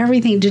do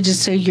everything to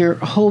just so your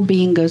whole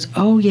being goes,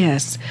 oh,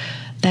 yes,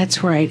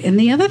 that's right. And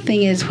the other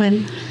thing is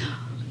when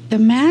the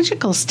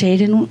magical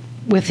state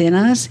within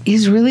us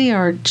is really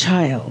our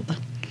child.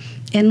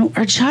 And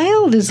our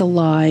child is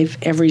alive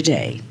every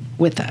day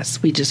with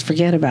us. We just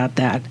forget about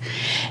that.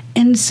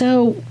 And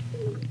so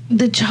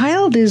the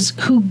child is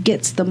who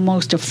gets the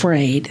most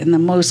afraid and the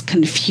most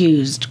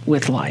confused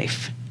with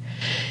life.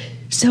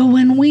 So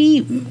when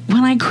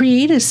I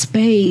create a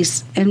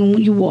space and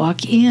you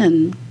walk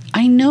in,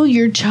 I know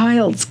your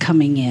child's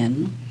coming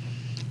in.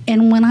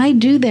 And when I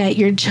do that,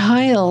 your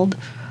child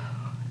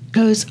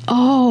goes,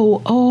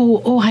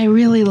 oh, I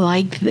really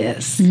like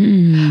this.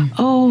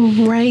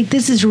 Oh, right,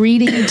 this is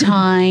reading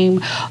time.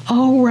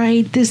 Oh,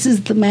 right, this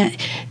is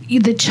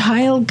the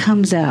child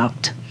comes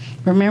out.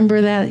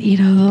 Remember that, the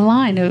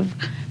line of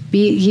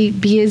be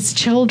his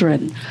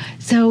children.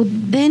 So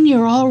then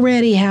you're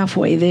already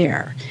halfway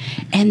there.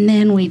 And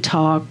then we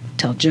talk,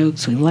 tell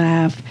jokes, we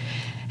laugh.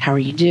 How are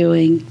you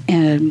doing?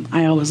 And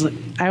I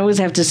always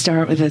have to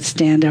start with a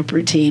stand-up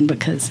routine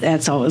because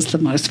that's always the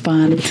most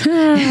fun.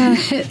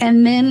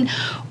 And then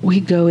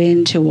we go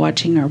into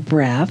watching our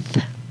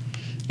breath.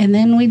 And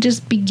then we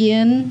just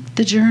begin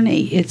the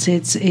journey. It's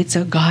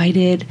a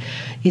guided,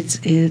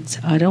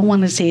 it's I don't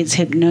want to say it's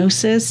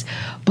hypnosis,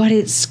 but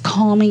it's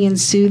calming and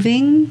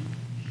soothing.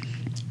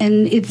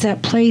 And it's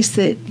that place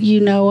that you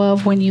know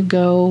of when you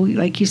go,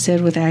 like you said,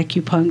 with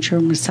acupuncture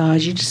or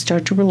massage, you just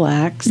start to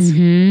relax.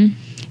 Mm-hmm.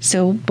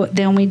 So, but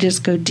then we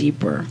just go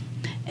deeper.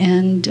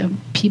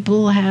 And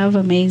people have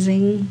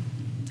amazing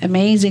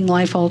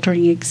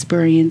life-altering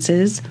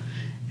experiences.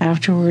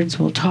 Afterwards,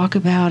 we'll talk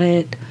about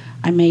it.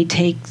 I may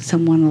take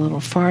someone a little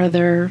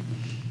farther.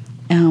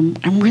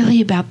 I'm really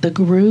about the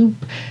group,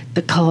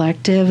 the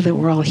collective, that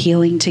we're all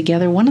healing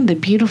together. One of the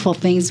beautiful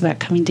things about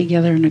coming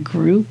together in a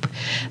group,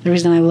 the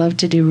reason I love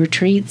to do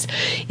retreats,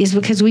 is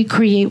because we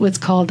create what's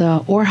called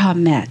Or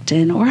HaMet.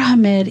 And Or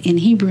HaMet in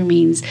Hebrew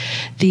means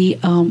the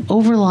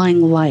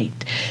overlying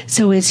light.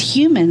 So as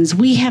humans,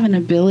 we have an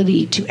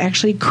ability to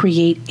actually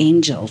create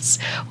angels.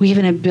 We have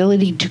an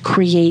ability to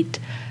create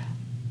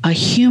a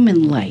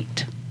human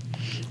light.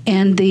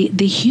 And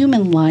the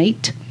human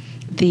light,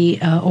 the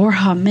Or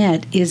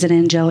HaMet, is an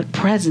angelic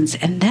presence,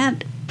 and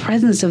that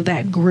presence of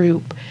that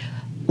group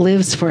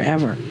lives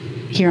forever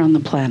here on the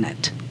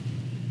planet.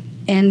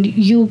 And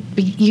you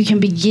can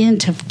begin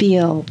to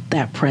feel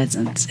that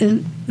presence,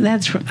 and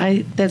that's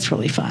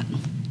really fun.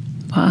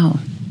 Wow.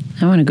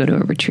 I want to go to a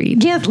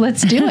retreat. Yes,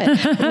 let's do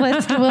it.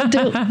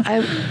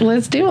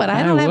 Let's do it.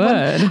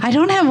 I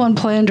don't have one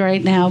planned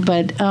right now,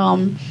 but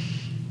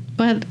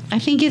I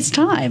think it's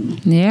time.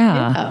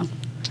 Yeah.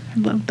 I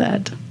love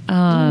that.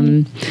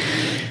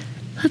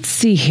 Let's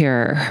see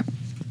here.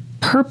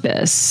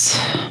 Purpose.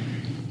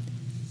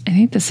 I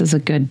think this is a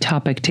good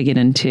topic to get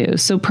into.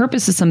 So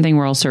purpose is something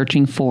we're all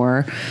searching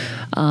for.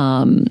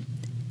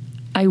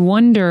 I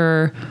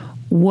wonder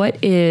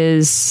what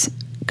is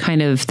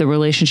kind of the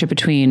relationship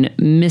between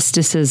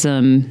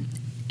mysticism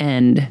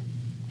and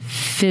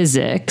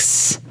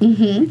physics,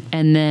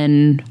 and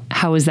then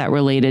how is that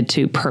related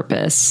to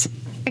purpose?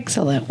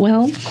 Excellent.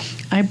 Well,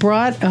 I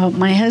brought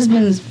my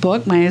husband's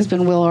book. My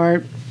husband, Will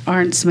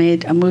Arndt's,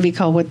 made a movie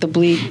called What the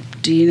Bleep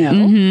Do You Know?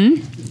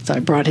 Mm-hmm. So I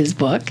brought his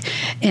book.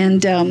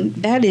 And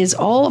that is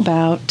all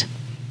about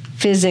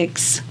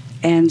physics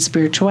and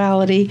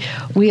spirituality.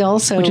 We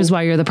also... Which is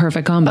why you're the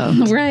perfect combo.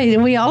 Right.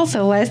 And we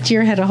also, last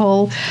year, had a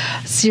whole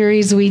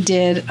series we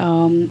did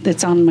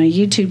that's on my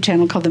YouTube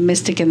channel called The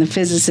Mystic and the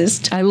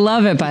Physicist. I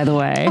love it, by the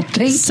way. Oh, thank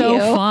you.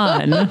 So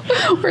fun.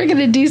 We're going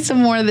to do some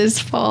more this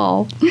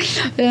fall.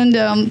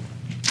 And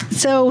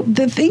so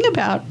the thing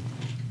about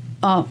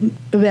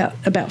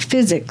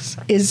physics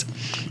is,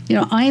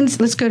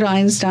 let's go to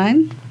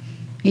Einstein.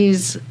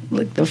 He's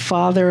like the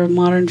father of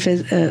modern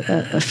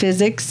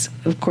physics.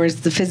 Of course,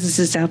 the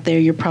physicists out there,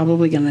 you're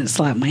probably going to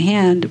slap my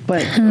hand.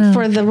 But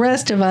for the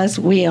rest of us,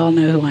 we all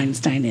know who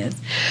Einstein is.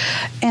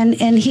 And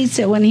he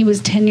said when he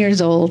was 10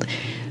 years old,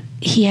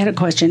 he had a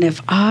question.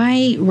 If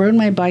I rode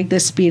my bike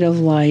the speed of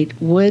light,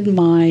 would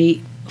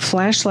my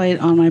flashlight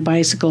on my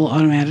bicycle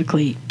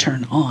automatically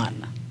turn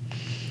on?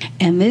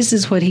 And this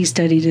is what he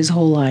studied his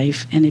whole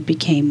life, and it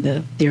became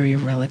the theory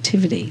of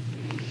relativity.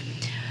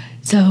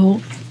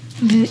 So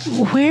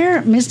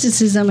where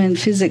mysticism and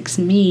physics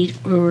meet,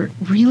 or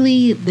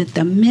really that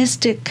the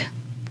mystic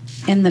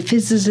and the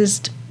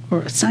physicist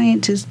or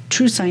scientist,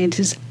 true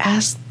scientist,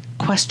 ask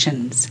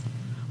questions.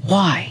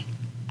 Why?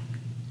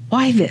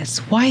 Why this?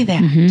 Why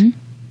that? Mm-hmm.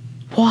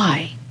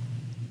 Why?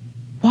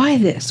 Why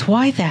this?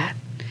 Why that?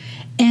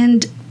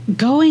 And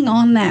going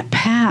on that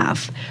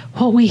path,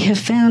 what we have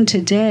found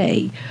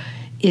today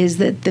is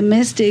that the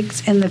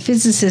mystics and the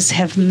physicists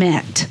have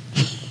met.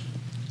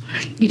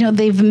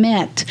 They've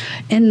met,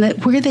 and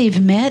where they've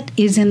met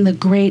is in the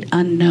great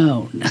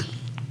unknown.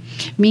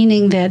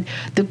 Meaning that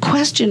the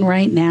question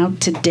right now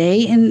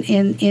today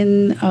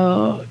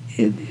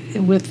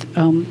with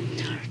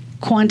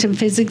quantum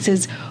physics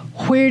is,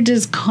 where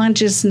does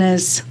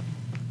consciousness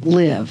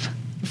live?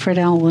 Fred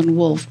Alan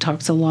Wolf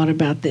talks a lot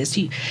about this,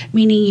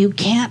 meaning you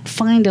can't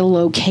find a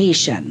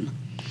location.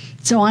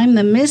 So I'm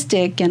the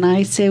mystic, and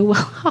I say,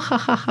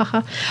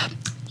 well,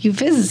 you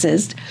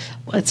physicist,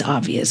 well, it's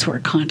obvious where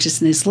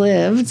consciousness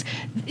lives.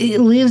 It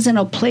lives in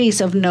a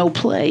place of no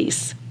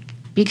place,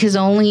 because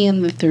only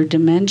in the third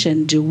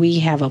dimension do we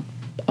have a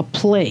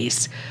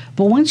place.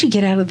 But once you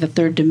get out of the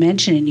third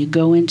dimension and you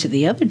go into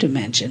the other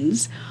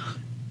dimensions,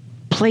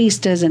 place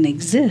doesn't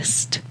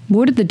exist.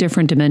 What are the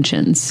different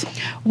dimensions?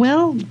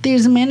 Well,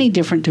 there's many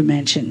different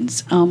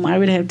dimensions. I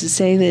would have to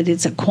say that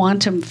it's a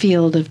quantum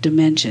field of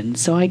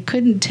dimensions, so I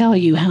couldn't tell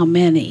you how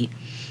many,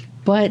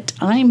 but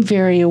I'm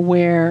very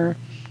aware,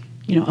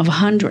 of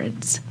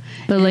hundreds.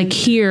 But like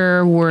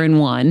here, we're in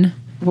one.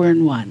 We're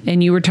in one.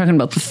 And you were talking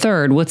about the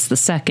third. What's the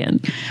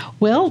second?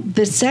 Well,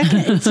 the second,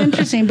 it's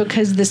interesting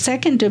because the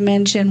second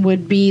dimension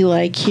would be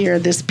like here,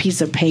 this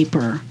piece of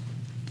paper.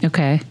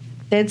 Okay.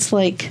 That's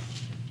like,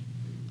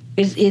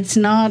 it's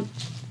not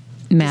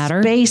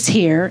matter space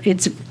here.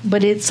 It's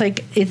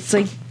like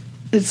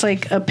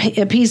a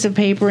piece of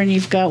paper, and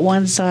you've got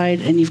one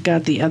side and you've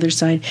got the other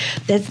side.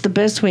 That's the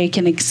best way I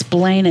can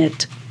explain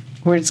it,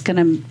 where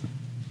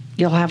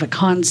you'll have a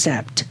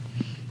concept.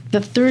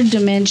 The third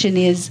dimension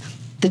is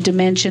the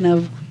dimension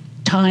of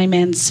time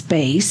and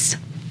space.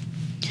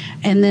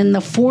 And then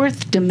the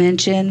fourth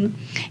dimension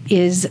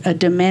is a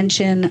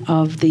dimension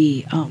of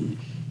the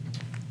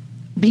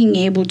being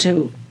able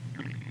to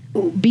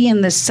be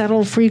in the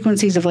subtle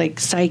frequencies of like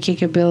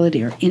psychic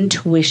ability or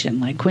intuition.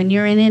 Like when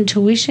you're in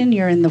intuition,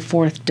 you're in the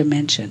fourth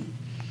dimension.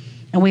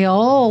 And we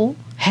all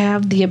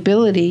have the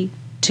ability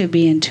to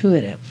be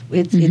intuitive.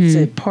 It's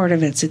a part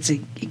of it. It's a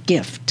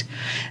gift.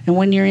 And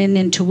when you're in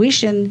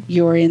intuition,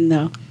 you're in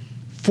the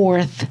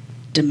fourth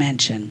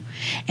dimension.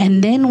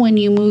 And then when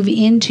you move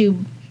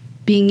into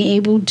being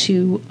able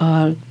to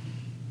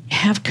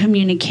have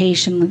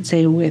communication, let's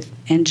say, with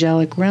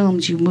angelic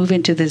realms, you move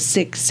into the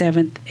 6th,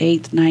 7th,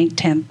 8th, 9th,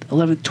 10th,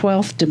 11th,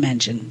 12th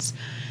dimensions.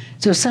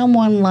 So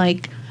someone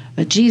like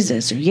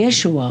Jesus or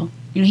Yeshua,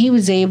 he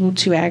was able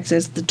to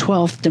access the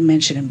 12th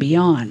dimension and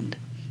beyond.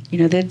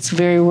 That's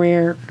very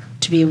rare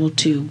to be able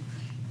to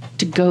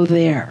go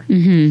there.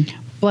 Mm-hmm.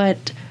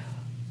 But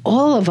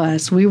all of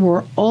us, we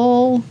were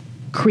all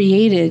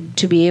created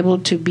to be able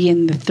to be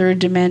in the third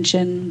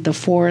dimension, the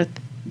fourth,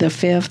 the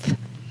fifth,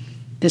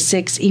 the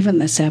sixth, even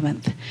the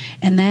seventh.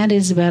 And that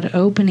is about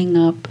opening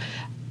up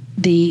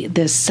the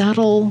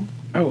subtle,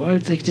 or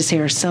I'd like to say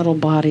our subtle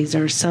bodies,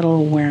 our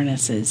subtle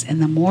awarenesses.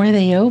 And the more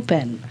they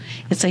open,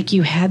 it's like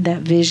you had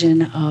that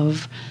vision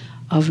of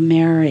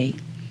Mary.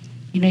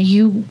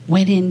 You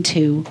went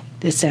into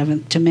the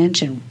seventh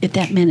dimension at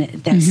that minute,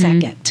 at that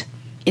second.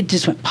 It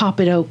just went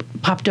popped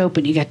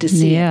open. You got to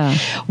see it.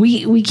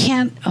 We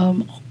can't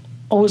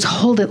always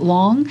hold it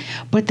long,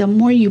 but the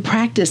more you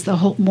practice,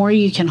 the more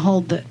you can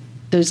hold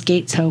those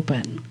gates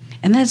open.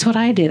 And that's what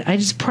I did. I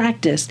just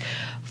practiced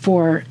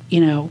for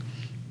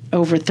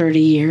over 30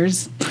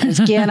 years.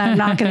 Again, I'm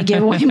not going to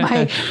give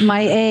away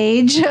my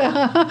age,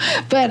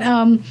 but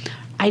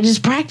I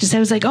just practiced. I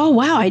was like, oh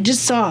wow! I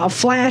just saw a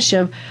flash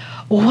of,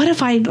 well, what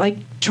if I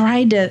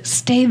tried to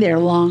stay there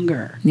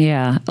longer?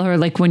 Yeah. Or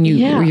like when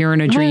you're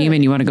in a dream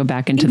and you want to go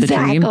back into the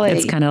dream.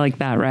 It's kind of like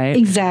that, right?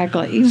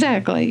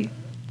 Exactly.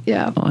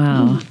 Yeah.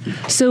 Wow.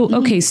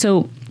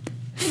 So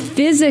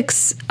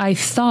physics, I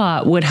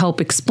thought, would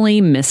help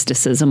explain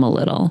mysticism a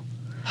little.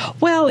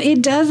 Well,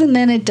 it does and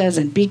then it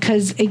doesn't,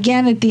 because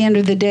again, at the end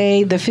of the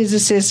day, the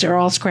physicists are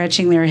all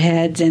scratching their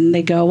heads and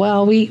they go,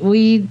 well,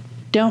 we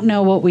don't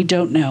know what we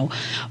don't know.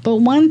 But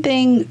one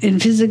thing in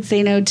physics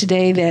they know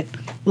today, that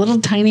little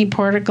tiny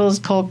particles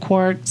called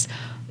quarks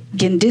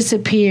can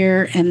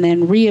disappear and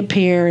then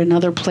reappear in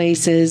other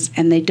places,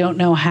 and they don't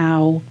know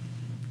how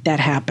that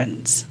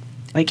happens.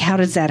 Like, how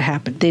does that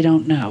happen? They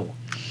don't know.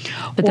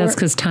 But that's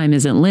because time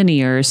isn't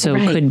linear, so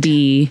it could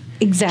be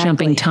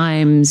jumping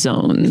time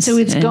zones. So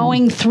it's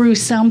going through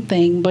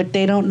something, but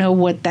they don't know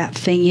what that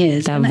thing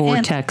is. That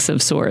vortex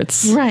of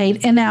sorts.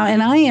 Right. And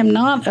I am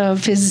not a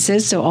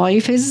physicist, so all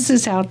you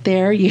physicists out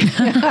there, you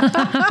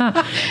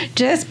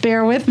just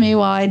bear with me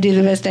while I do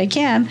the best I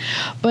can.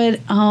 But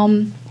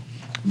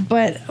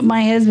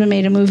my husband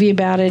made a movie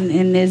about it,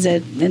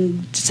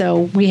 and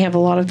so we have a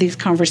lot of these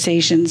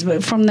conversations.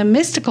 But from the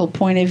mystical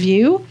point of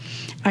view,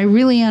 I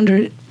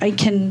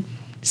can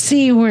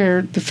see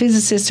where the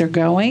physicists are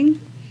going,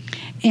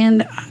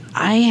 and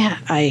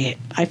I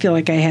feel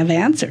like I have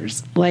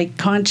answers. Like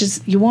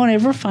you won't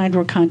ever find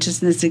where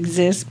consciousness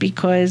exists,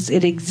 because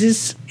it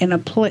exists in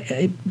a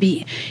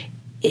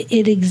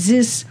it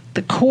exists.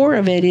 The core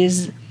of it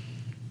is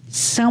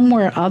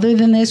somewhere other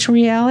than this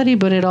reality,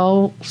 but it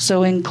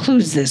also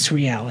includes this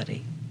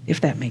reality, if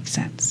that makes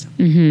sense.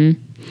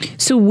 Mm-hmm.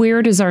 So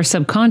where does our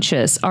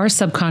subconscious? Our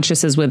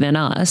subconscious is within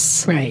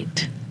us,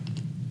 right?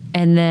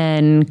 And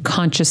then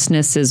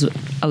consciousness is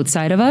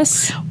outside of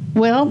us?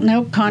 Well,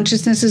 no,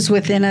 consciousness is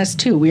within us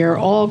too. We are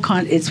all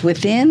it's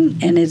within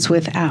and it's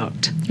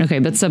without. Okay,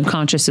 but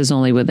subconscious is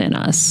only within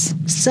us.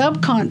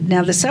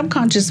 Now the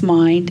subconscious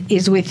mind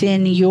is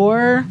within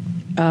your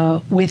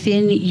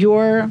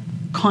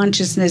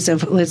consciousness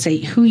of, let's say,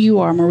 who you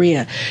are,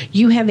 Maria.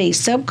 You have a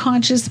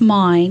subconscious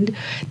mind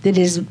that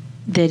is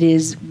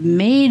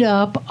made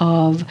up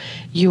of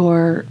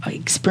your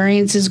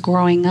experiences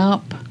growing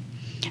up.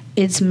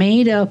 It's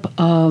made up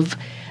of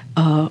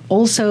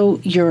also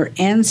your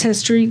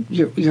ancestry,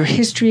 your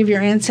history of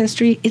your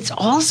ancestry. It's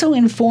also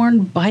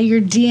informed by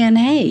your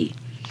DNA.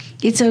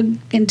 It's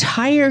an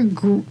entire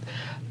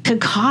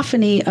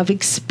cacophony of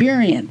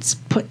experience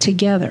put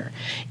together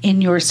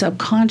in your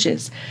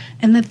subconscious.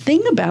 And the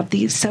thing about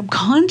the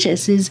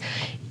subconscious is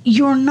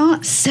you're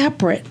not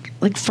separate,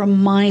 like,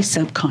 from my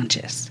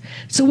subconscious.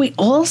 So we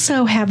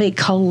also have a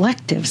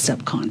collective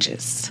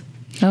subconscious.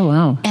 Oh,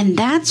 wow. And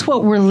that's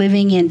what we're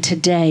living in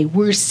today.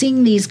 We're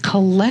seeing these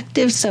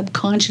collective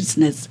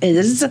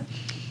subconsciousnesses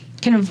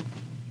kind of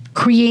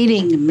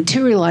creating,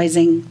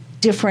 materializing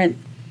different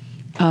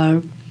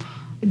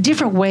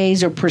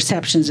ways or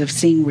perceptions of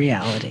seeing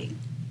reality.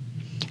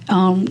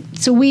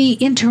 So we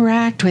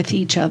interact with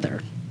each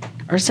other.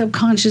 Our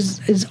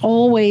subconscious is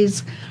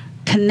always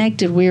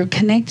connected. We're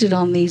connected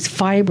on these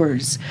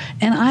fibers.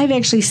 And I've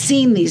actually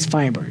seen these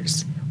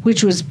fibers,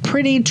 which was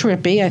pretty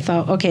trippy. I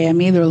thought, okay,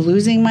 I'm either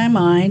losing my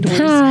mind.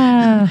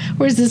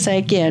 Where's the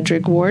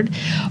psychiatric ward?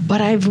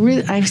 But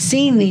I've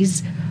seen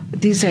these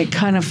like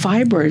kind of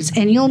fibers,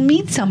 and you'll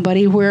meet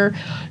somebody where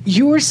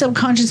your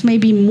subconscious may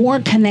be more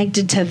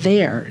connected to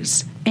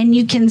theirs, and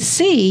you can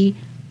see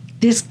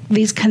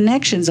these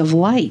connections of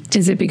light.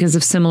 Is it because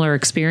of similar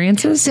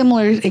experiences?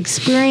 Similar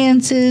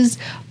experiences,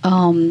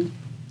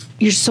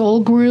 your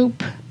soul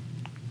group.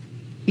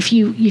 If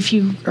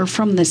you are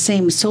from the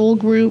same soul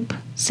group,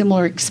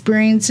 similar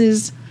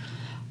experiences,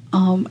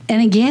 and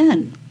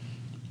again,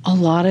 a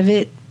lot of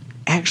it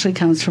actually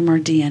comes from our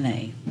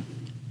DNA.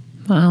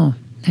 Wow,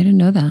 I didn't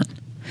know that.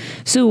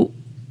 So,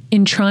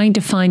 in trying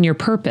to find your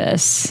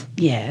purpose,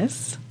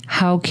 yes,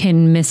 how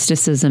can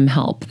mysticism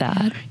help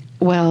that?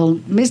 Well,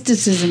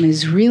 mysticism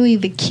is really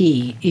the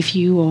key if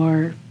you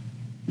are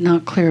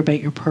not clear about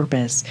your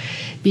purpose,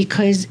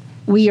 because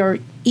we are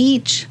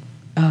each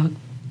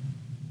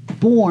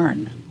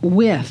born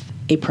with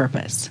a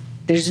purpose.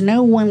 There's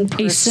no one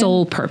person. A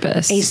soul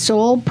purpose. A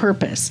soul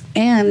purpose.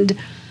 And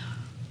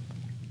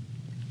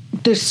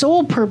the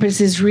soul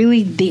purpose is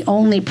really the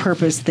only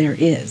purpose there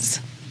is.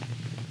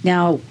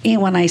 Now,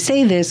 when I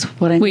say this,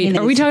 what I mean is... Wait,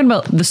 are we talking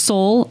about the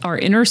soul, our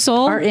inner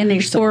soul? Our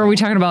inner soul. Or are we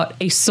talking about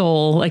a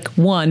soul, like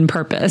one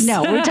purpose?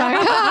 No, we're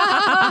talking...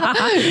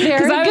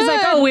 Because I was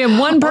like, oh, we have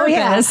one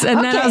purpose. And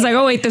then I was like,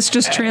 oh, wait, this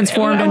just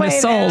transformed into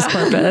soul's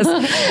purpose.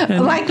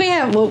 Like we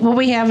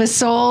have a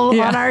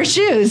soul on our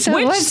shoes. So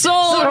which soul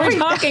are we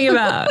talking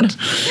about?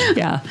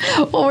 Yeah.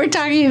 Well, we're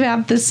talking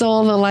about the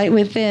soul, the light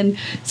within.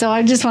 So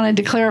I just wanted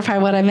to clarify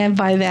what I meant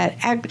by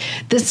that.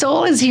 The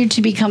soul is here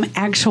to become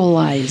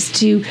actualized,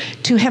 to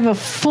have a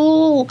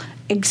full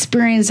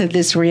experience of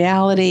this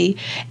reality,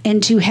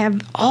 and to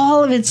have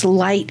all of its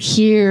light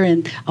here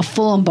and a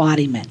full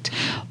embodiment.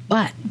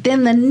 But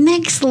then the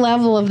next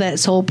level of that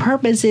soul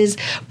purpose is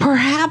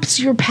perhaps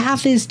your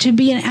path is to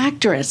be an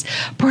actress.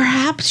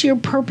 Perhaps your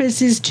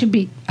purpose is to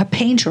be a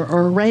painter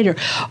or a writer,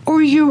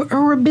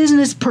 or a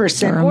business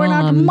person, or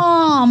a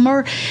mom,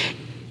 or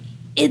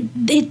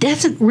it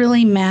doesn't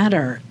really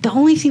matter. The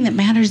only thing that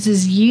matters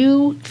is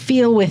you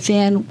feel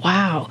within,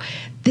 wow,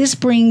 this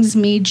brings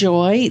me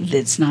joy.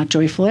 It's not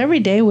joyful every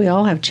day. We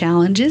all have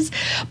challenges,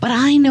 but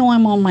I know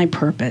I'm on my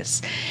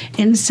purpose.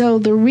 And so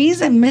the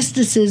reason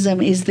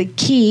mysticism is the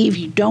key, if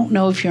you don't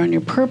know if you're on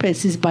your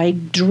purpose, is by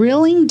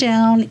drilling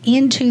down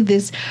into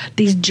these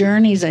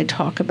journeys I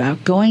talk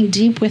about, going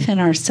deep within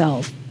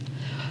ourselves,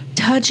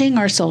 touching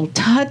our soul,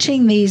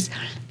 touching these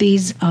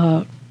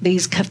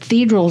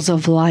cathedrals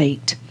of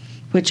light,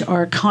 which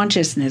are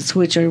consciousness,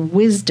 which are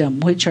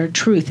wisdom, which are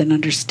truth and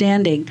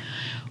understanding.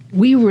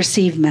 We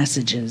receive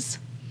messages,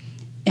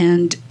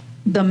 and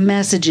the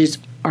messages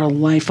are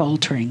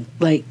life-altering.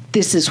 Like,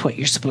 this is what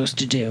you're supposed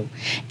to do.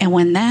 And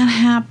when that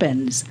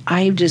happens,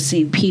 I've just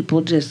seen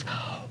people just,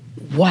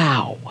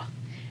 wow.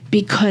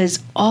 Because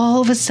all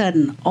of a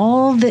sudden,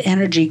 all the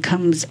energy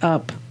comes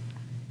up.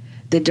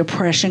 The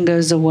depression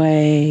goes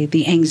away,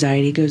 the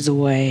anxiety goes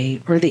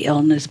away, or the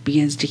illness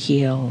begins to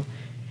heal.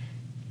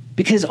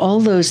 Because all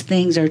those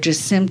things are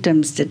just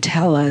symptoms to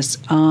tell us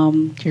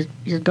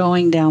you're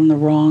going down the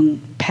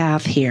wrong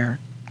path here.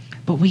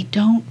 But we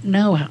don't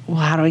know,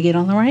 how do I get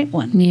on the right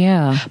one?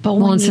 Yeah. But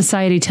when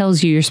society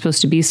tells you you're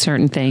supposed to be a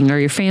certain thing, or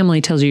your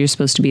family tells you you're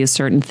supposed to be a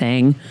certain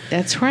thing.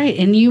 That's right.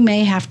 And you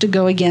may have to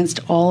go against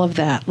all of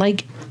that.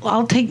 Like,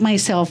 I'll take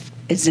myself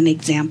as an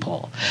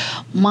example.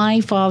 My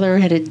father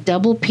had a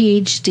double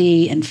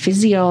PhD in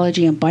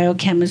physiology and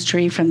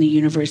biochemistry from the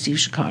University of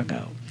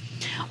Chicago.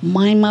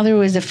 My mother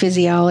was a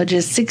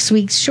physiologist 6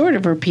 weeks short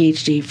of her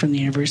PhD from the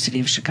University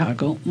of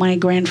Chicago. My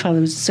grandfather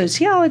was a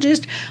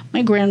sociologist.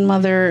 My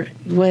grandmother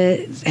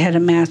had a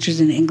master's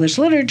in English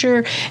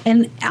literature,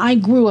 and I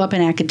grew up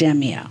in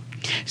academia.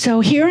 So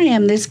here I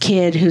am, this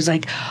kid who's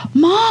like,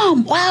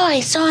 Mom, wow,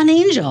 I saw an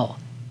angel.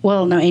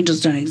 Well, no,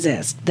 angels don't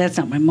exist. That's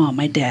not my mom,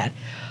 my dad.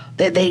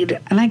 And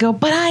I go,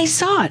 but I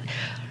saw it.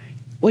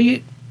 Well,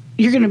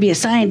 you're going to be a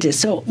scientist.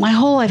 So my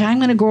whole life, I'm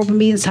going to grow up and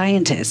be a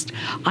scientist.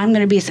 I'm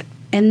going to be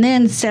and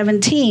then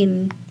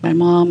 17, my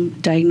mom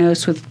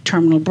diagnosed with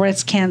terminal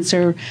breast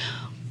cancer.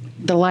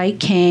 The light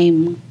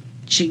came.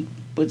 She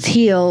was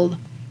healed.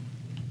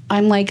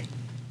 I'm like,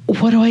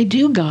 what do I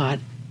do, God?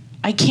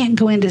 I can't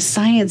go into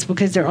science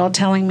because they're all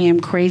telling me I'm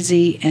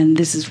crazy and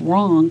this is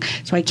wrong.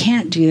 So I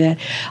can't do that.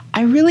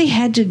 I really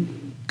had to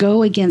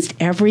go against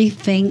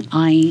everything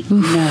I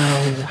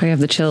know. I have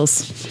the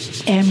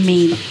chills. I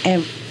mean,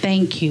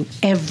 thank you.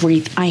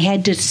 I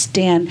had to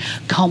stand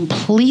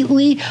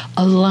completely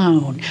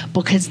alone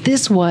because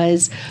this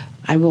was,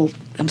 I'm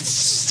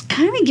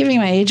kind of giving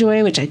my age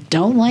away, which I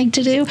don't like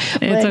to do.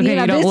 It's okay.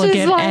 You don't look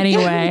it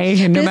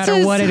anyway. No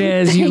matter what it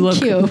is, you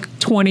look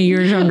 20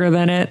 years younger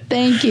than it.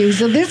 Thank you.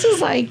 So this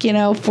is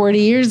 40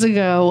 years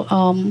ago.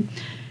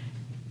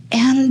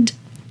 And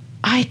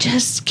I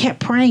just kept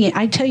praying it.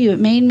 I tell you, it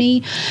made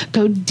me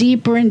go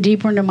deeper and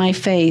deeper into my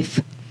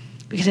faith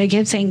because I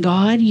kept saying,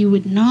 God, you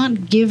would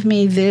not give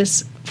me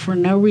this for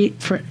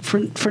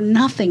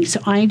nothing. So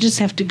I just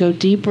have to go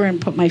deeper and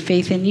put my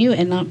faith in you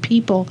and not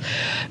people,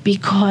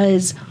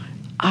 because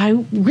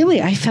I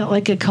felt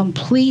like a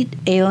complete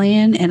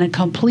alien and a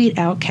complete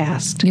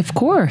outcast. Of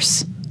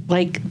course.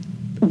 Like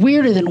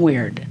weirder than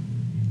weird.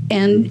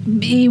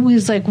 And he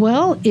was like,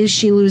 well, is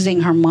she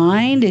losing her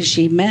mind? Is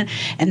she meant?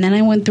 And then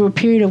I went through a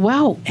period of,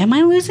 wow, am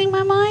I losing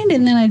my mind?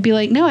 And then I'd be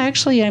like, no,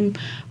 actually, I'm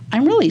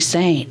really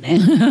sane.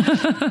 And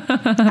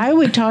I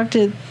would talk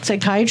to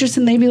psychiatrists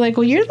and they'd be like,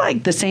 well, you're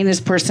like the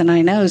sanest person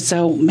I know.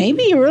 So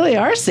maybe you really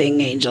are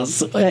seeing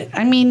angels.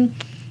 I mean,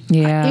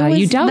 yeah,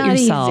 you doubt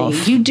yourself.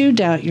 Easy. You do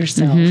doubt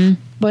yourself.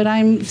 Mm-hmm. But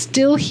I'm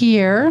still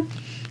here,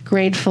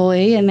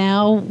 gratefully, and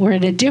now we're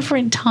at a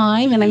different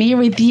time, and I'm here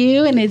with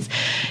you, and it's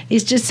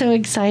just so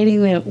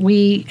exciting that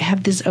we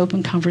have this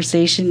open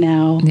conversation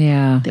now.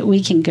 Yeah, that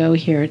we can go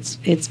here.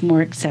 It's more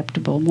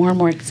acceptable, more and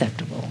more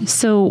acceptable.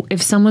 So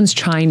if someone's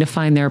trying to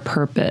find their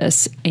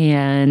purpose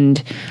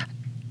and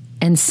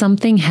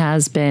something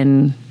has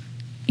been,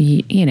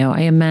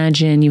 I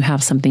imagine you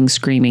have something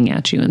screaming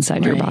at you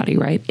inside your body,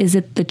 right? Is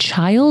it the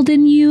child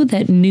in you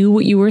that knew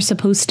what you were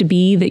supposed to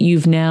be that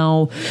you've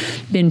now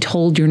been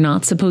told you're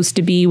not supposed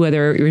to be,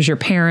 whether it was your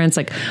parents?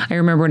 Like, I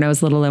remember when I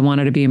was little, I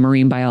wanted to be a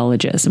marine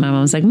biologist. And my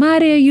mom was like,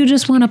 Maria, you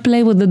just want to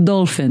play with the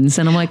dolphins.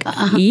 And I'm like,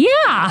 yeah,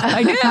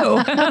 I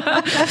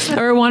do.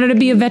 Or I wanted to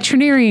be a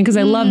veterinarian because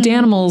I loved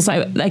animals.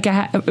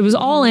 It was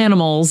all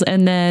animals.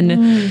 And then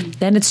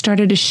it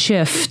started to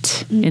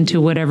shift into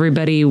what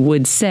everybody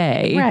would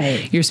say.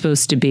 Right. You're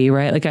supposed to be,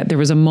 right? Like there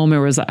was a moment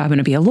where I was like, I'm going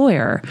to be a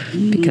lawyer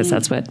because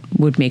that's what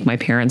would make my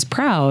parents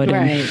proud.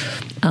 Right.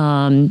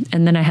 And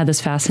then I had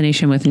this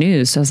fascination with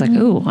news. So I was like,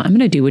 oh, I'm going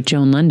to do what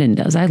Joan London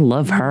does. I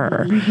love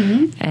her.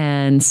 Mm-hmm.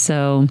 And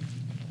so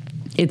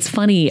it's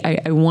funny.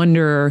 I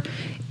wonder,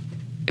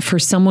 for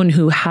someone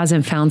who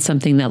hasn't found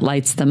something that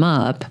lights them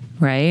up,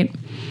 right?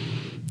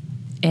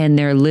 And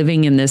they're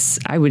living in this,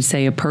 I would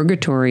say, a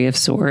purgatory of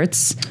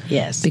sorts.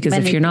 Yes. Because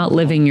if you're not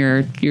living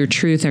your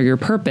truth or your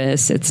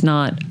purpose, it's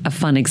not a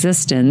fun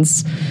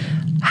existence.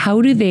 How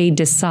do they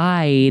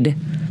decide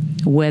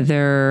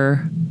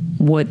whether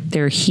what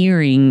they're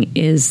hearing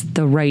is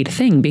the right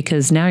thing?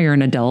 Because now you're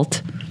an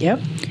adult.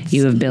 Yep.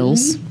 You have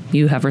bills. Mm-hmm.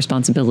 You have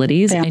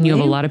responsibilities. Family. And you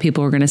have a lot of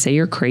people who are going to say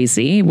you're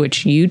crazy,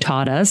 which you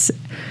taught us.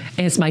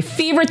 And it's my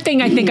favorite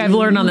thing I think I've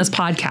learned on this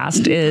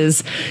podcast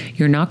is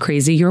you're not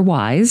crazy, you're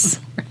wise.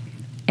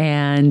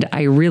 And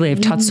I really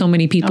have taught so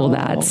many people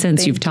that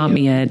since you've taught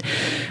me it.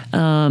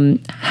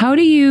 How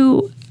do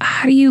you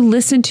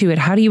listen to it?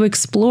 How do you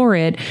explore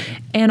it?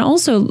 And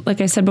also, like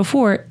I said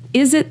before,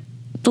 is it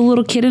the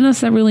little kid in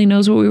us that really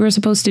knows what we were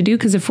supposed to do?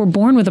 Because if we're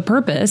born with a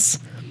purpose,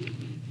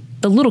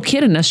 the little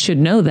kid in us should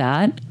know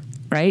that,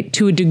 right?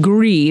 To a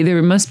degree,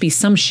 there must be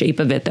some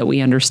shape of it that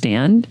we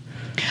understand.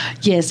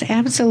 Yes,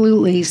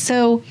 absolutely.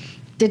 So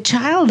the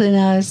child in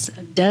us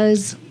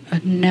does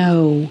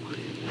know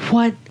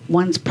what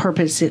one's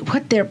purpose is,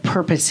 what their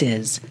purpose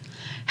is.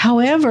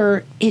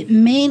 However, it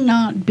may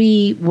not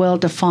be well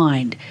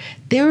defined.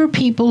 There are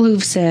people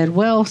who've said,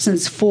 well,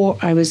 since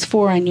I was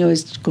four, I knew I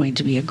was going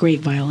to be a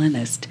great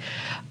violinist.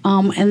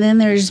 And then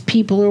there's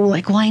people who are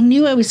like, well, I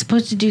knew I was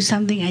supposed to do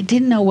something. I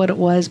didn't know what it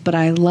was, but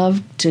I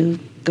loved to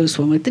go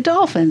swim with the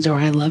dolphins, or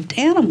I loved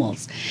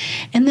animals.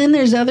 And then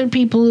there's other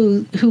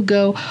people who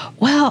go,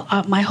 well,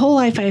 my whole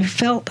life I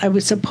felt I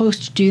was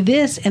supposed to do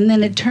this. And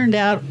then it turned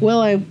out,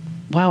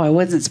 I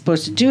wasn't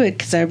supposed to do it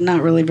because I'm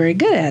not really very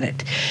good at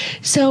it.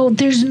 So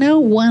there's no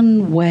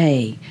one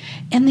way.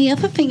 And the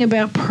other thing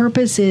about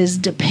purpose is,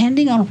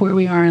 depending on where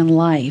we are in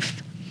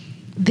life,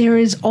 there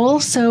is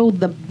also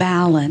the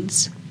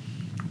balance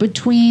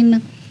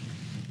between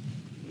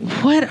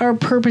what our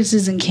purpose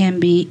is and can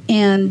be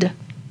and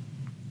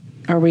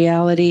our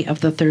reality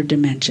of the third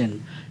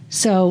dimension.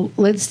 So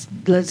let's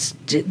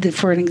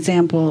for an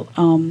example,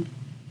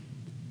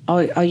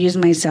 I'll use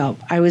myself.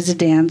 I was a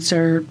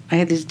dancer. I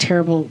had this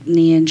terrible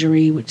knee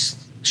injury, which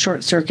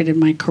short-circuited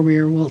my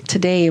career. Well,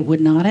 today it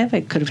would not have.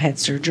 I could have had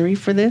surgery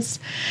for this.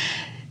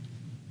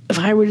 if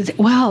I were to say,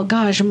 well,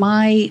 gosh,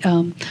 my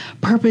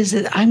purpose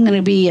is I'm going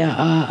to be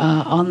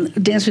on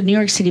Dance with New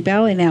York City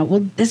Ballet now.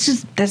 Well, that's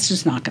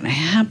just not going to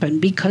happen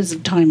because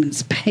of time and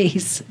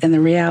space and the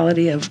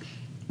reality of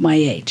my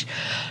age.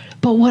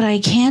 But what I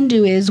can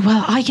do is,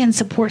 well, I can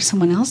support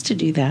someone else to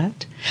do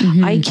that.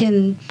 I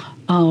can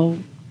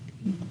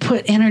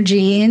put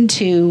energy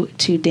into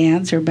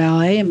dance or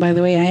ballet. And by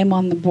the way, I am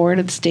on the board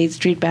of the State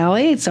Street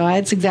Ballet, so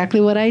that's exactly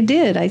what I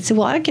did. I said,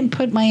 well, I can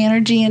put my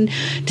energy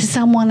into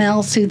someone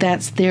else who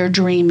that's their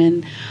dream.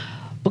 And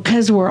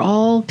because we're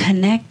all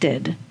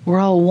connected, we're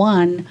all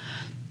one,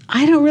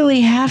 I don't really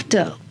have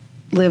to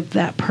live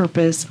that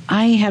purpose.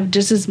 I have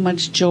just as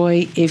much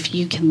joy if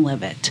you can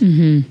live it.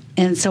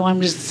 And so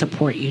I'm just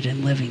support you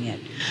in living it.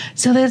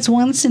 So that's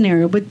one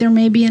scenario, but there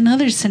may be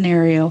another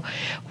scenario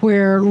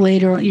where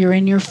later you're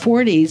in your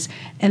 40s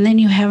and then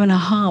you have an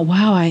aha,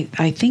 wow,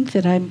 I think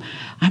that I'm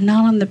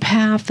not on the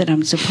path that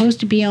I'm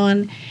supposed to be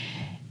on.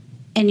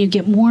 And you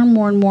get more and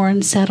more and more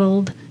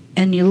unsettled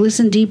and you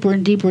listen deeper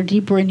and deeper and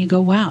deeper and you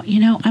go, wow,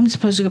 I'm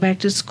supposed to go back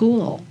to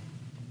school.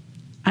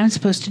 I'm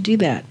supposed to do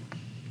that.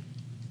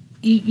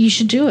 You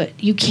should do it.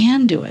 You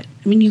can do it.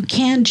 I mean, you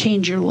can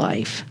change your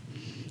life.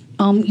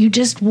 You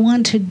just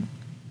want to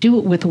do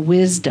it with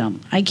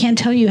wisdom. I can't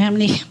tell you how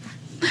many,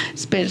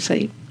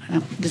 especially,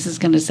 this is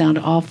going to sound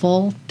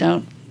awful.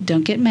 Don't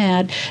get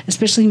mad.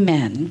 Especially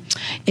men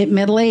at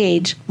middle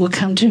age will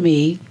come to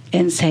me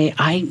and say,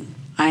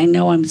 I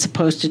know I'm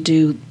supposed to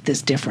do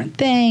this different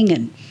thing.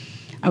 And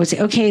I would say,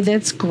 okay,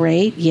 that's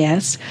great.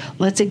 Yes,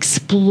 let's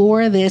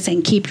explore this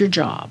and keep your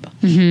job.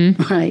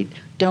 Right?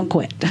 Don't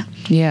quit.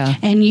 Yeah.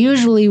 And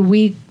usually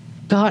we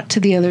got to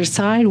the other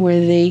side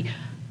where they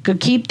could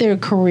keep their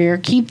career,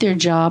 keep their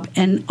job,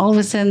 and all of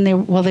a sudden they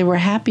were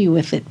happy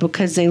with it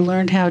because they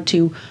learned how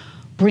to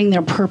bring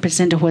their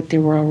purpose into what they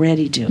were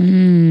already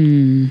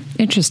doing.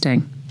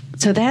 Interesting.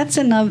 So that's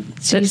another.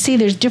 So you see,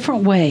 there's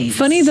different ways.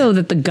 Funny though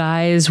that the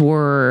guys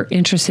were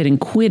interested in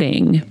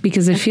quitting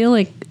because I feel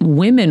like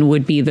women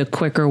would be the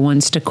quicker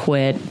ones to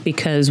quit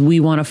because we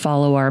want to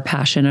follow our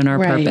passion and our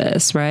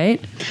purpose,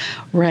 right?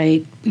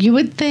 Right. You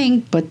would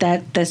think, but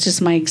that's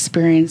just my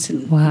experience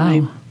and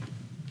my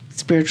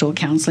spiritual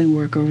counseling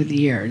work over the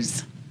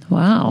years.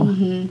 Wow.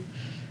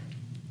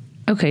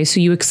 Okay, so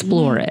you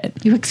explore it.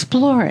 You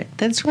explore it.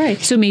 That's right.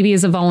 So maybe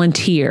as a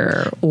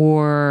volunteer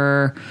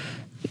or,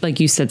 like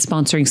you said,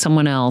 sponsoring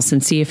someone else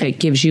and see if it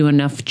gives you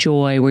enough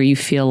joy where you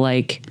feel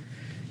like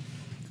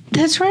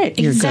that's right.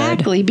 You're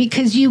exactly. Good.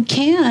 Because you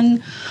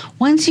can,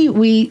 once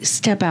we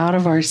step out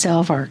of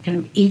ourself, our kind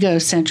of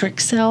egocentric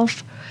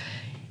self,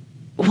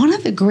 one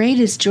of the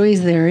greatest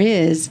joys there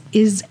is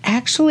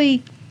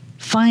actually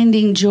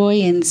finding joy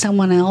in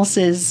someone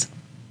else's,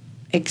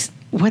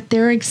 what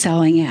they're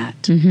excelling at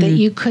that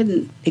you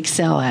couldn't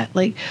excel at.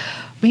 Like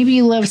maybe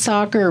you love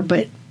soccer,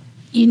 but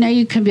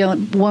you could be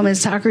on a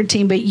women's soccer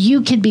team, but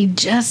you could be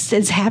just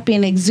as happy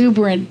and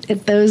exuberant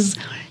at those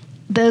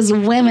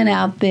women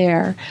out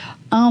there.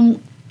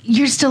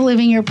 You're still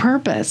living your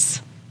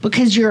purpose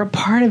because you're a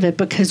part of it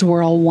because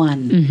we're all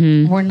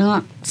one. We're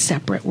not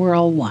separate. We're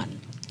all one.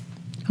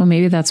 Well,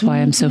 maybe that's why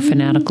I'm so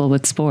fanatical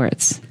with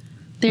sports.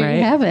 There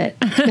you have it.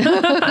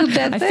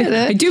 That's it.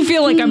 I do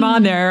feel like I'm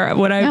on there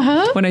when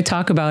I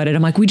talk about it.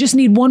 I'm like, we just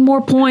need one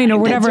more point or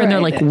whatever. Right. And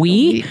they're like,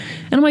 we?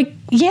 And I'm like,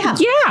 yeah,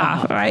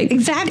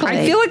 exactly.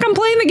 I feel like I'm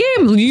playing the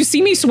game. You see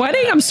me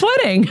sweating? I'm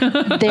sweating.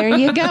 There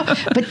you go.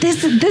 But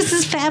this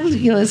is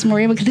fabulous,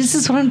 Maria, because this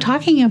is what I'm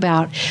talking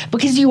about.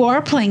 Because you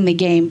are playing the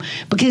game.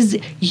 Because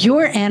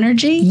your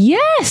energy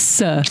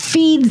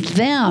feeds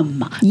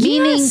them.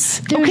 Meaning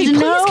there's okay,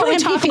 no can we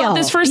talk about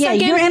this for a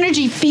second? Your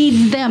energy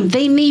feeds them.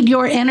 They need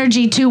your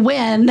energy to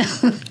win.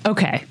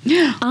 Okay.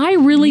 I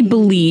really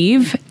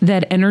believe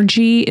that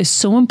energy is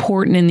so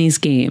important in these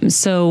games.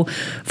 So,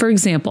 for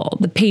example,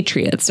 the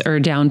Patriots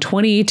are down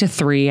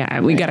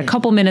 20-3. We got a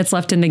couple minutes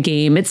left in the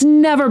game. It's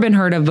never been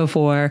heard of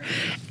before.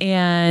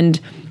 And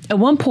at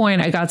one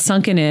point I got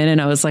sunken in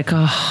and I was like,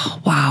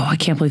 oh, wow, I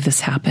can't believe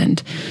this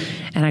happened.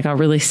 And I got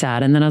really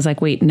sad. And then I was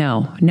like, wait,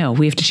 no,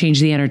 we have to change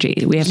the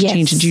energy. We have to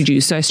change the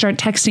juju. So I started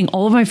texting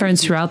all of my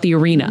friends throughout the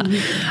arena.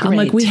 I'm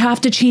like, we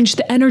have to change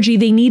the energy.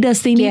 They need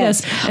us. They need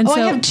us. And so I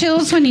have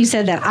chills when you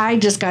said that. I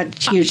just got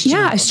huge chills.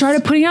 Yeah, I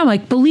started putting out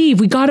like, believe,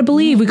 we got to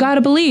believe, we got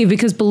to believe,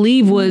 because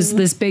believe was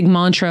this big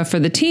mantra for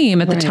the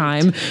team at the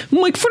time. I'm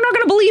like, if we're not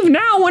going to believe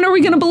now, when are we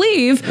going to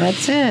believe?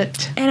 That's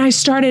it. And I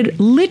started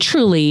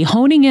literally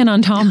honing in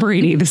on Tom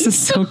Brady. This is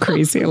so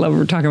crazy. I love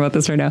we're talking about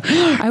this right now.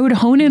 I would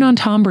hone in on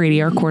Tom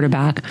Brady, our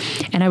quarterback,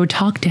 and I would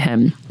talk to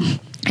him.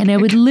 And I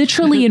would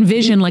literally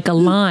envision like a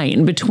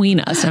line between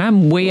us. And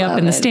I'm way up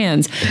in the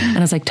stands. And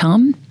I was like,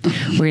 Tom,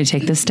 we're going to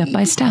take this step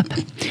by step.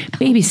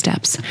 Baby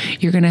steps.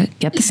 You're going to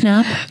get the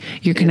snap.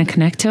 You're going to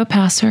connect to a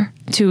passer.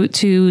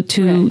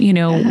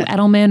 Edelman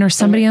or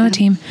somebody on the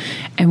team,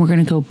 and we're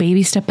going to go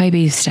baby step by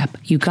baby step.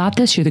 You got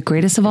this. You're the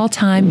greatest of all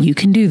time. You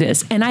can do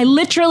this. And I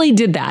literally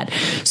did that.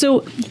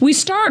 So we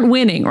start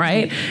winning,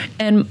 right?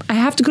 And I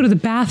have to go to the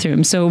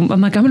bathroom. So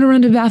I'm like, I'm going to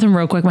run to the bathroom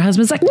real quick. My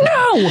husband's like,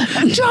 no,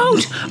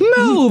 don't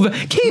move.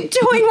 Keep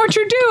doing what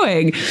you're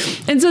doing.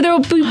 And so there will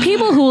be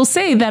people who will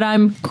say that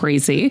I'm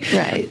crazy.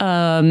 Right.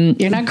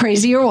 You're not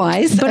crazy or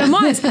wise. But I'm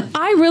wise.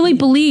 I really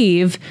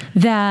believe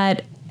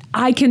that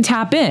I can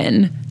tap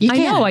in. I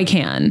know I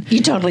can.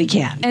 You totally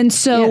can. And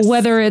so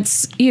whether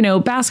it's,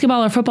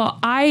 basketball or football,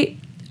 the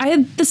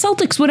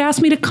Celtics would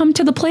ask me to come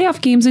to the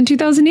playoff games in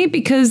 2008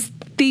 because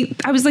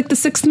I was like the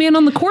sixth man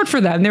on the court for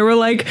them. They were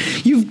like,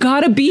 you've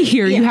got to be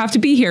here. Yeah. You have to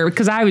be here,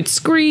 because I would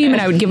scream and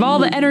I would give all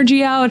the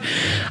energy out.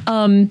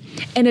 And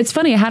it's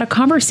funny. I had a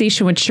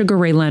conversation with Sugar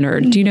Ray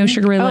Leonard. Do you know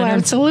Sugar Ray Leonard? Oh,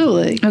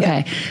 absolutely.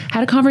 Okay. Yeah.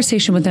 Had a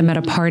conversation with him at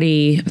a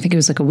party. I think it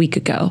was like a week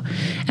ago.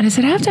 And I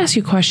said, I have to ask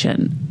you a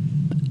question.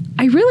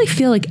 I really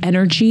feel like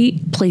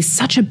energy plays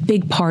such a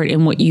big part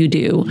in what you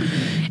do.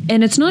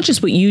 And it's not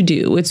just what you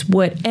do, it's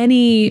what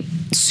any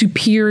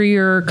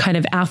superior kind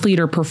of athlete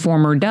or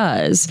performer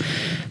does.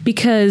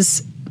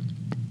 Because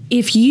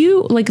if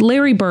you, like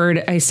Larry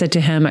Bird, I said to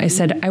him,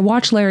 I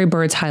watch Larry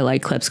Bird's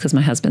highlight clips because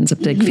my husband's a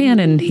big fan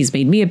and he's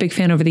made me a big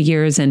fan over the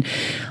years. And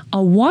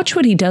I'll watch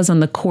what he does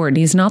on the court.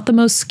 He's not the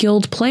most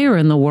skilled player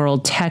in the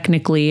world,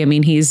 technically. I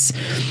mean, he's,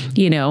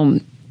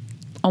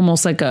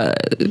 almost like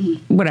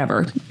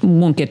whatever,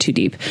 won't get too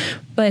deep,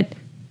 but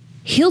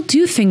he'll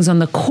do things on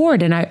the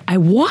court and I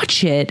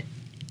watch it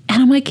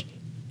and I'm like,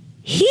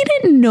 he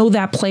didn't know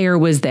that player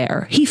was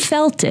there. He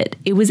felt it.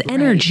 It was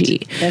energy.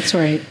 Right. That's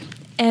right.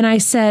 And I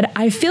said,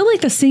 I feel like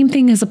the same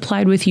thing has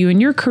applied with you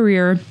in your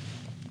career,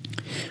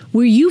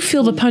 where you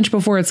feel the punch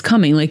before it's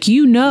coming. Like,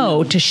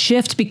 to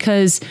shift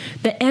because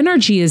the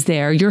energy is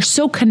there. You're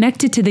so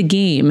connected to the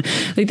game.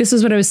 Like, this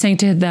is what I was saying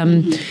to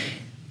them.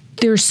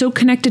 They're so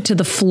connected to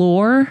the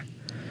floor.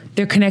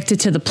 They're connected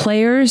to the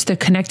players. They're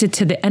connected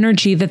to the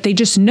energy that they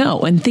just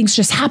know, and things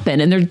just happen.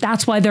 And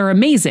that's why they're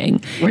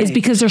amazing, is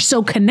because they're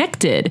so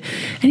connected.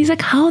 And he's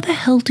like, how the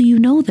hell do you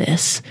know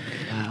this?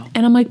 Wow.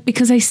 And I'm like,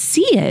 because I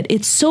see it.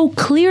 It's so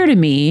clear to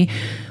me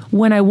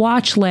when I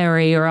watch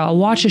Larry or I'll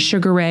watch a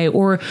Sugar Ray,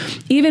 or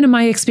even in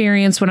my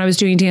experience when I was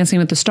doing Dancing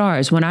with the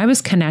Stars, when I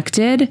was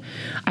connected,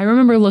 I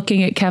remember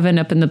looking at Kevin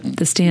up in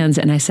the stands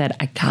and I said,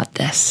 I got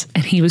this.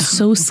 And he was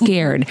so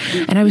scared.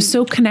 And I was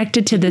so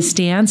connected to this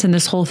dance and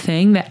this whole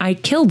thing that I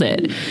killed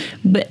it.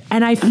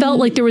 And I felt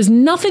like there was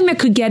nothing that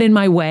could get in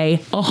my way.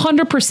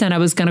 100% I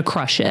was going to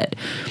crush it.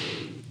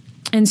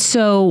 And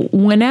so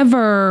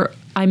whenever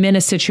I'm in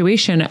a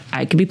situation,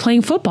 I could be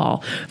playing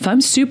football. If I'm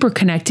super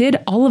connected,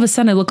 all of a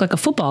sudden I look like a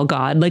football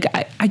god. Like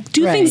I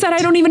do things that I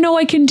don't even know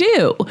I can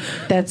do.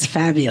 That's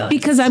fabulous.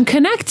 Because I'm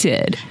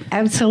connected.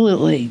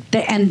 Absolutely.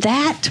 And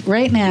that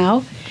right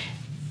now,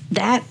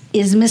 that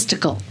is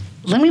mystical.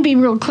 Let me be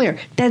real clear.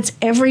 That's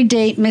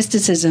everyday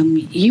mysticism.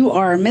 You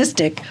are a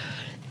mystic.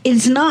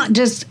 It's not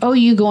just,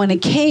 you go in a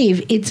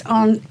cave. It's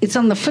on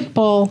the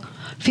football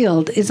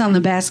field. It's on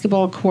the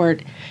basketball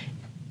court.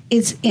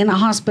 It's in a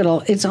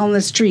hospital. It's on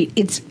the street.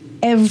 It's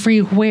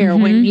everywhere.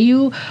 Mm-hmm. When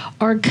you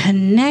are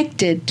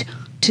connected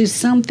to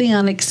something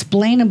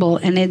unexplainable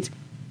and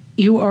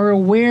you are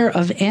aware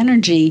of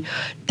energy,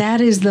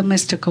 that is the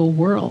mystical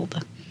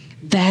world.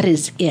 That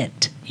is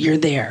it. You're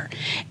there.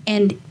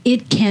 And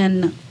it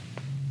can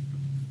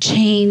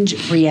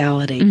change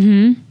reality.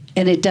 Mm-hmm.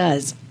 And it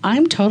does.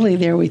 I'm totally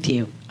there with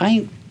you.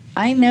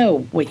 I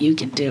know what you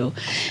can do.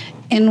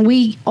 And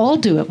we all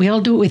do it. We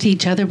all do it with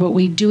each other, but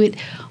we do it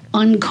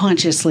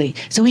unconsciously.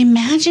 So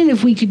imagine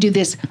if we could do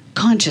this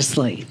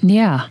consciously.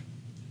 Yeah.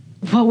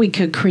 What we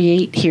could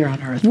create here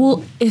on Earth.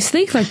 Well,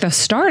 think like the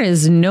start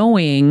is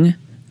knowing,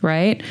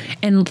 right?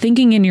 And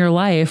thinking in your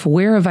life,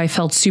 where have I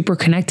felt super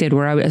connected,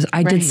 where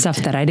I did stuff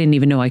that I didn't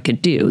even know I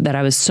could do, that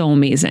I was so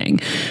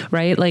amazing,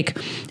 right? Like,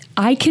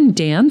 I can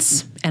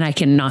dance and I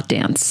can not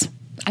dance.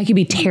 I can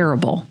be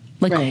terrible,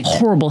 like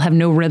horrible, have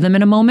no rhythm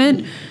in a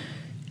moment,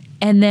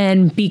 and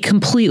then be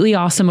completely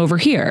awesome over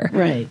here.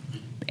 Right.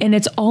 And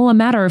it's all a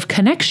matter of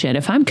connection.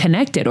 If I'm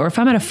connected, or if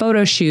I'm at a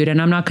photo shoot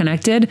and I'm not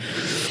connected,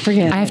 I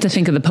have to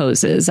think of the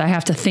poses. I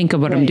have to think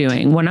of what I'm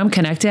doing. When I'm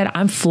connected,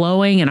 I'm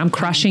flowing and I'm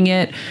crushing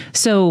it.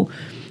 So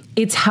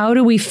it's how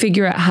do we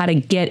figure out how to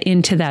get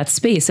into that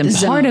space? And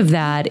part of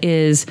that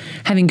is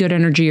having good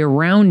energy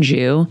around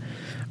you,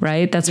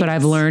 right? That's what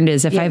I've learned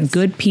is if I have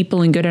good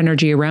people and good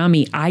energy around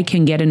me, I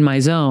can get in my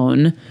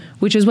zone,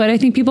 which is what I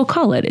think people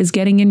call it, is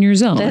getting in your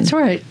zone. That's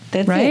right.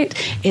 That's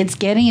right. It's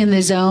getting in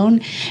the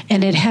zone,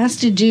 and it has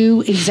to do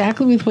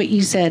exactly with what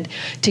you said.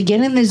 To get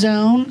in the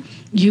zone,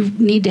 you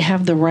need to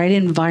have the right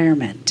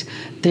environment.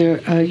 You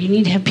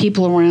need to have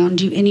people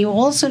around you, and you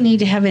also need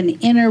to have an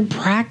inner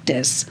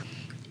practice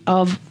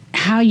of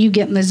how you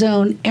get in the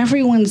zone.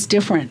 Everyone's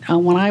different.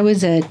 When I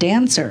was a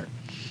dancer,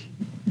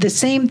 the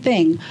same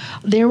thing.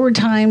 There were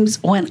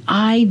times when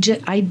I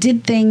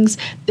did things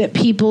that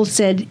people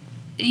said,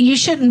 you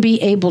shouldn't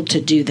be able to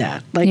do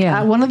that. Like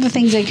one of the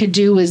things I could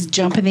do was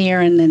jump in the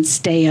air and then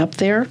stay up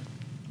there.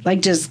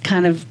 like just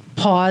kind of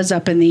paws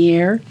up in the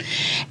air.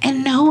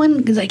 And no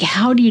one is like,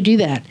 how do you do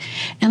that?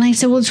 And I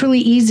said, well, it's really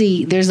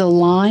easy. There's a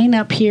line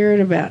up here at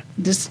about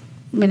this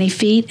many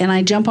feet, and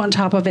I jump on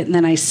top of it, and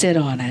then I sit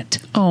on it.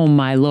 Oh,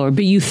 my Lord.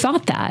 But you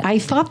thought that. I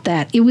thought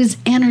that. It was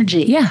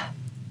energy. Yeah.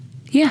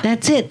 Yeah.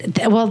 That's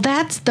it. Well,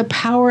 that's the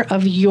power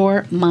of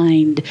your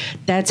mind.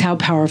 That's how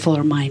powerful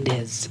our mind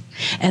is.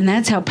 And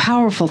that's how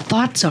powerful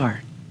thoughts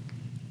are.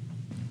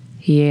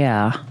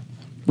 Yeah.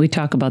 We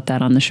talk about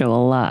that on the show a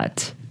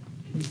lot.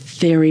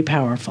 Very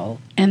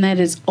powerful. And that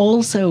is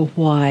also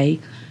why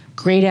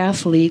great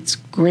athletes,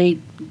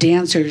 great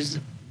dancers,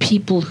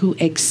 people who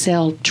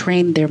excel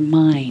train their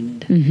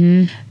mind.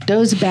 Mm-hmm.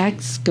 Those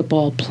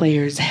basketball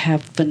players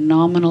have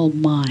phenomenal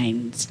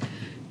minds.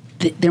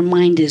 Their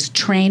mind is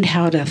trained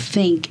how to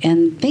think,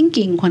 and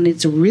thinking, when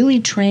it's really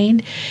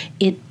trained,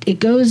 it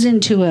goes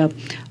into a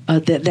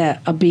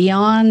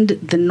beyond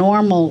the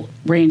normal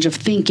range of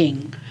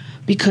thinking,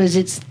 because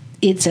it's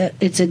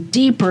a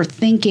deeper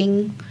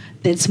thinking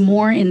that's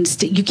more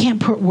you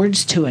can't put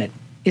words to it.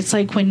 It's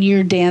like when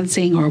you're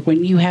dancing or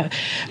when you are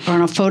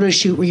on a photo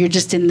shoot where you're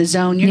just in the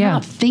zone. You're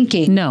not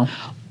thinking. No.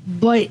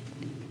 But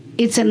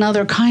it's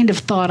another kind of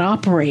thought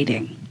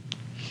operating.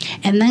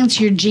 And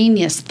that's your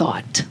genius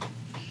thought.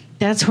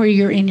 That's where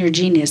you're in your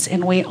genius.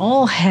 And we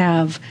all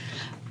have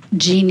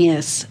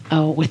genius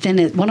within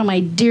it. One of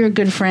my dear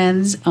good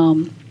friends,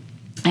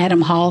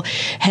 Adam Hall,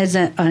 has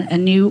a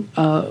new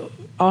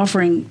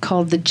offering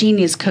called the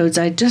Genius Codes.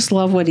 I just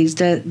love what he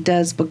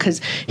does, because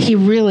he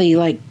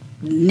really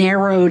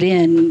narrowed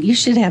in. You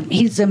should have.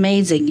 He's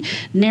amazing.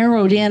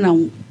 Narrowed in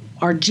on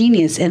our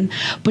genius,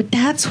 but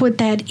that's what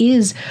that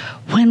is.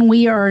 When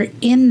we are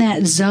in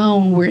that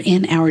zone, we're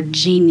in our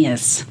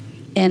genius,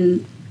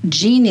 and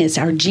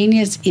our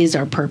genius is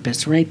our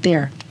purpose right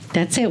there.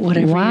 That's it.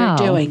 Whatever you're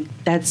doing,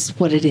 that's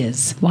what it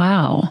is.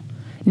 Wow.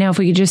 Now, if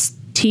we could just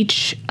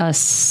teach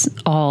us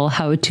all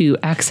how to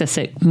access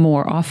it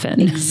more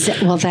often.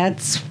 Well,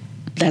 that's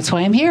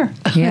why I'm here.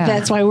 Yeah.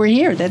 That's why we're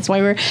here. That's why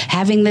we're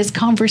having this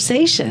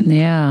conversation.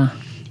 Yeah.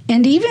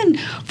 And even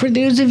for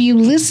those of you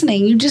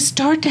listening, you just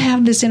start to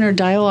have this inner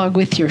dialogue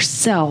with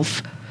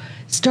yourself.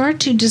 Start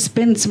to just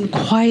spend some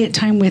quiet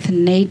time with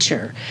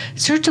nature.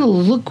 Start to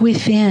look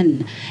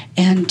within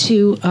and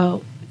to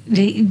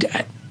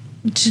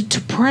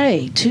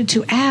pray,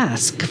 to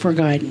ask for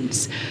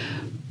guidance.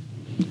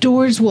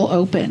 Doors will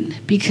open,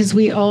 because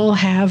we all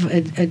have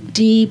a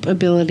deep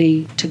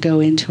ability to go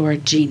into our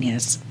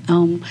genius.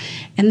 And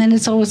then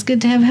it's always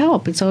good to have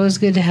help. It's always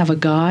good to have a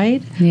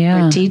guide,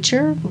 or a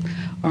teacher,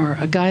 or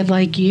a guide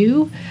like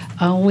you.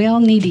 We all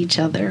need each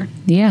other.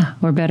 Yeah,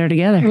 we're better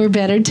together. We're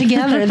better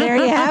together. There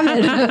you have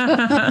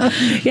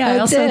it. Yeah, I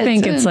also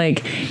think it's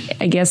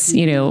I guess,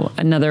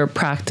 another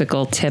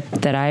practical tip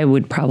that I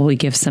would probably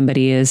give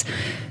somebody is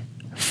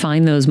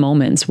find those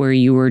moments where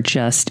you were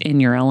just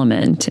in your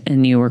element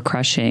and you were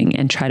crushing,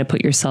 and try to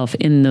put yourself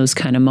in those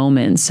kind of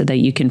moments so that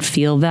you can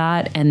feel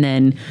that, and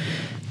then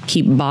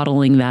keep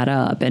bottling that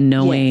up and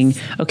knowing,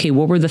 okay,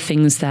 what were the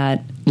things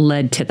that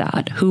led to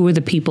that? Who were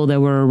the people that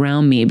were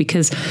around me?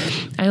 Because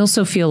I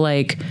also feel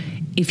like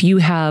if you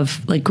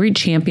have great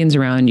champions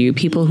around you,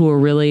 people who are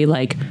really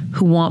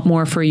who want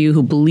more for you,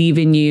 who believe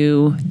in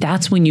you,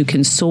 that's when you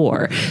can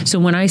soar. So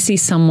when I see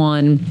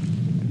someone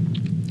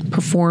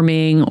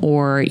performing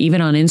or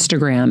even on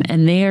Instagram,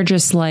 and they are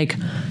just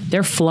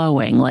they're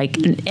flowing,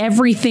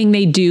 everything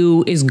they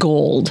do is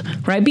gold,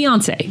 right?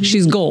 Beyonce,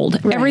 she's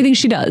gold. Right. Everything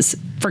she does,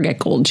 forget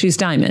gold, she's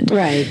diamond.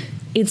 Right.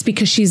 It's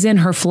because she's in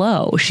her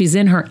flow. She's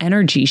in her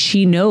energy.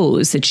 She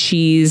knows that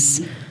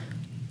she's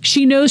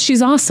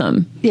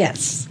awesome.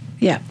 Yes.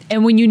 Yeah.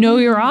 And when you know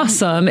you're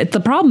awesome, the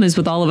problem is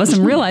with all of us,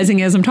 I'm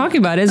realizing as I'm talking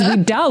about it, is we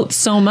doubt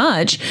so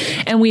much,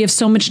 and we have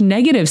so much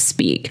negative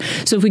speak.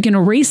 So if we can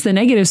erase the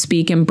negative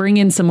speak and bring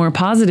in some more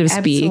positive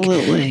speak,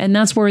 and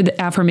that's where the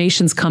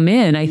affirmations come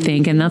in, I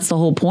think. And that's the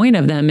whole point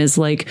of them, is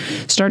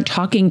start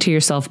talking to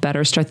yourself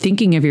better, start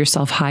thinking of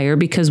yourself higher,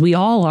 because we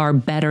all are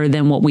better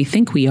than what we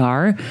think we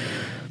are.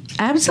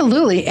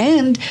 Absolutely.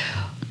 And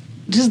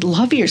just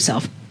love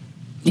yourself.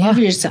 Love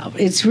yourself.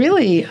 It's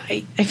really,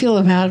 I feel,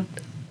 about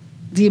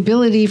the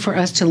ability for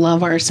us to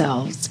love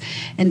ourselves,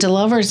 and to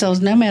love ourselves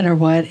no matter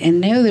what,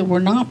 and know that we're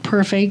not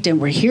perfect,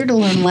 and we're here to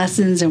learn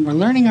lessons, and we're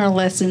learning our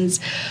lessons.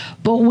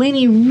 But when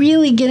you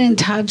really get in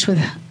touch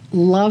with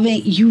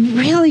loving, you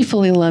really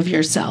fully love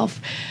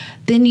yourself,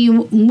 then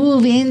you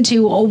move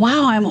into, oh,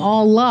 wow, I'm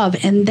all love.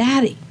 And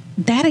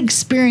that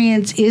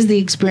experience is the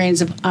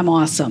experience of I'm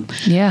awesome.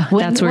 Yeah,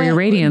 that's where your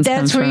radiance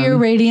comes from. That's where your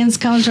radiance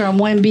comes from.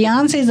 When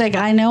Beyonce's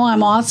I know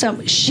I'm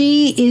awesome,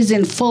 she is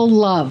in full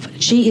love.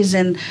 She is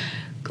in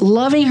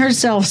loving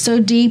herself so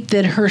deep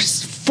that her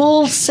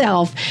full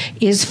self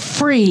is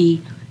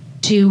free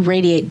to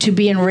radiate, to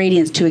be in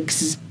radiance, to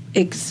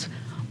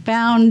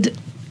expound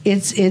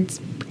its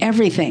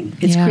everything,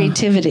 its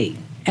creativity.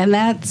 And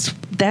that's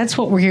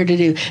what we're here to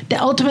do.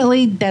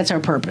 Ultimately, that's our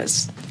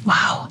purpose.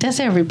 Wow. That's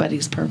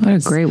everybody's purpose. What a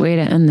great way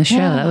to end the show.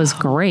 Yeah. That was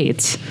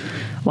great.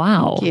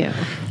 Wow. Thank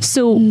you.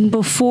 So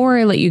before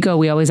I let you go,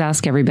 we always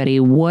ask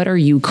everybody, what are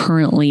you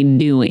currently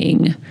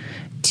doing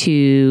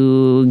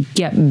to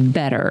get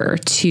better,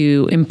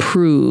 to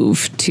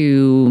improve,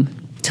 to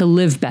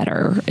live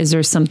better? Is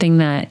there something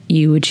that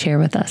you would share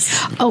with us?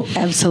 Oh,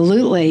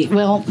 absolutely.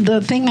 Well,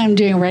 the thing I'm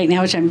doing right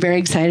now, which I'm very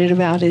excited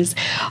about, is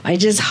I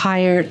just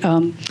hired a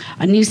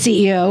new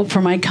CEO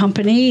for my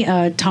company,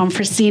 Tom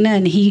Frasina,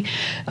 and he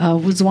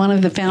was one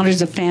of the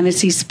founders of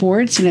Fantasy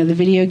Sports, the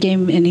video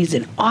game, and he's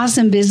an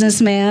awesome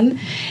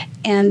businessman,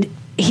 and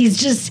he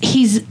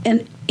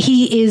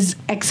is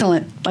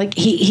excellent. Like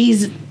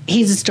he's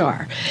a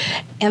star,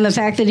 and the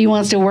fact that he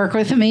wants to work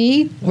with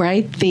me,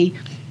 right?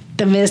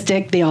 The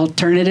mystic, the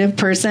alternative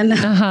person.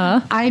 I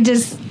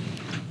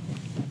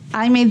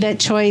made that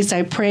choice.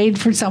 I prayed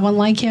for someone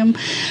like him.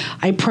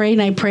 I prayed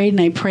and I prayed and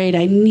I prayed.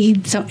 I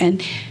need some,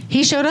 and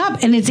he showed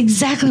up, and it's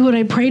exactly what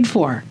I prayed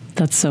for.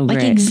 That's so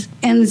great.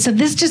 And so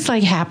this just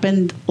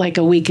happened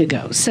a week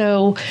ago.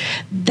 So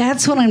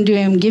that's what I'm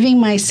doing. I'm giving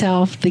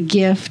myself the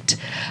gift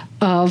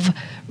of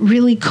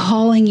really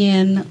calling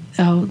in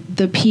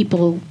the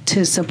people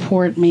to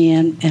support me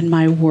and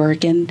my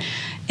work. And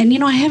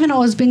I haven't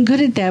always been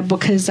good at that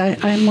because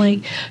I'm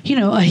a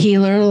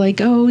healer,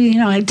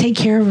 I take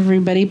care of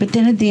everybody. But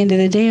then at the end of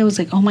the day, I was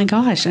like, oh my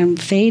gosh, I'm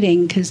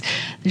fading because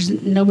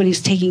nobody's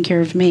taking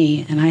care of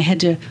me. And I had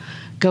to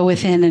go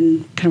within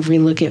and kind of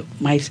relook at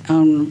my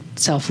own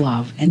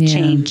self-love and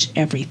change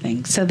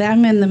everything. So that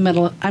I'm in the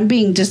middle. I'm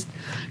being just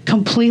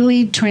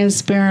completely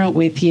transparent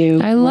with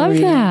you. I love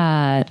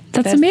that.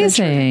 That's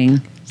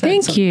amazing.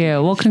 Thank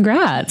you. Well,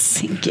 congrats.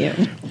 Thank you.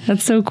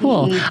 That's so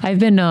cool. I've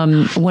been,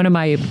 one of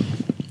my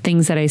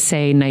things that I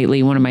say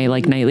nightly, one of my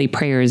nightly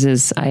prayers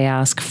is I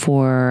ask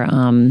for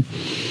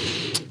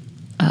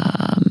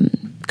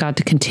God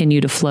to continue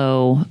to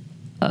flow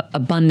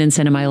abundance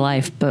into my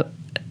life, but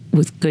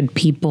with good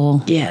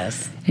people.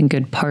 Yes. And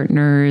good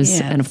partners.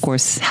 Yes. And of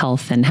course,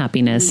 health and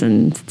happiness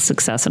and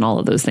success and all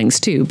of those things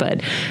too.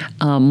 But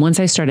once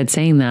I started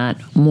saying that,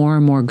 more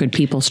and more good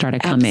people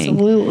started coming.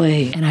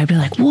 Absolutely. And I'd be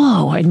like,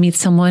 whoa, I'd meet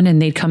someone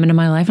and they'd come into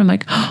my life. And I'm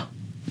like, oh,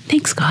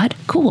 thanks, God.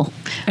 Cool.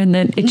 And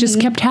then it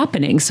just kept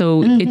happening.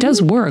 So it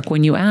does work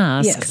when you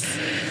ask.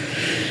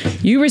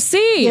 Yes. You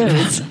receive.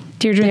 Yes.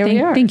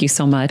 Deirdre, thank you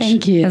so much.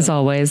 Thank you. As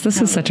always,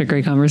 this is such a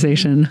great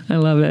conversation. I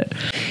love it.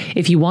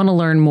 If you want to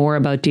learn more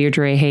about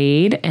Deirdre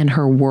Hade and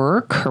her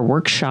work, her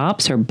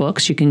workshops, her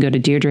books, you can go to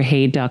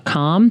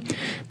DeirdreHade.com.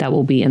 That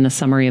will be in the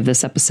summary of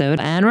this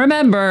episode. And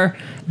remember,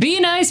 be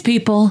nice,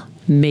 people,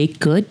 make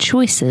good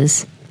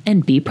choices,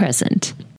 and be present.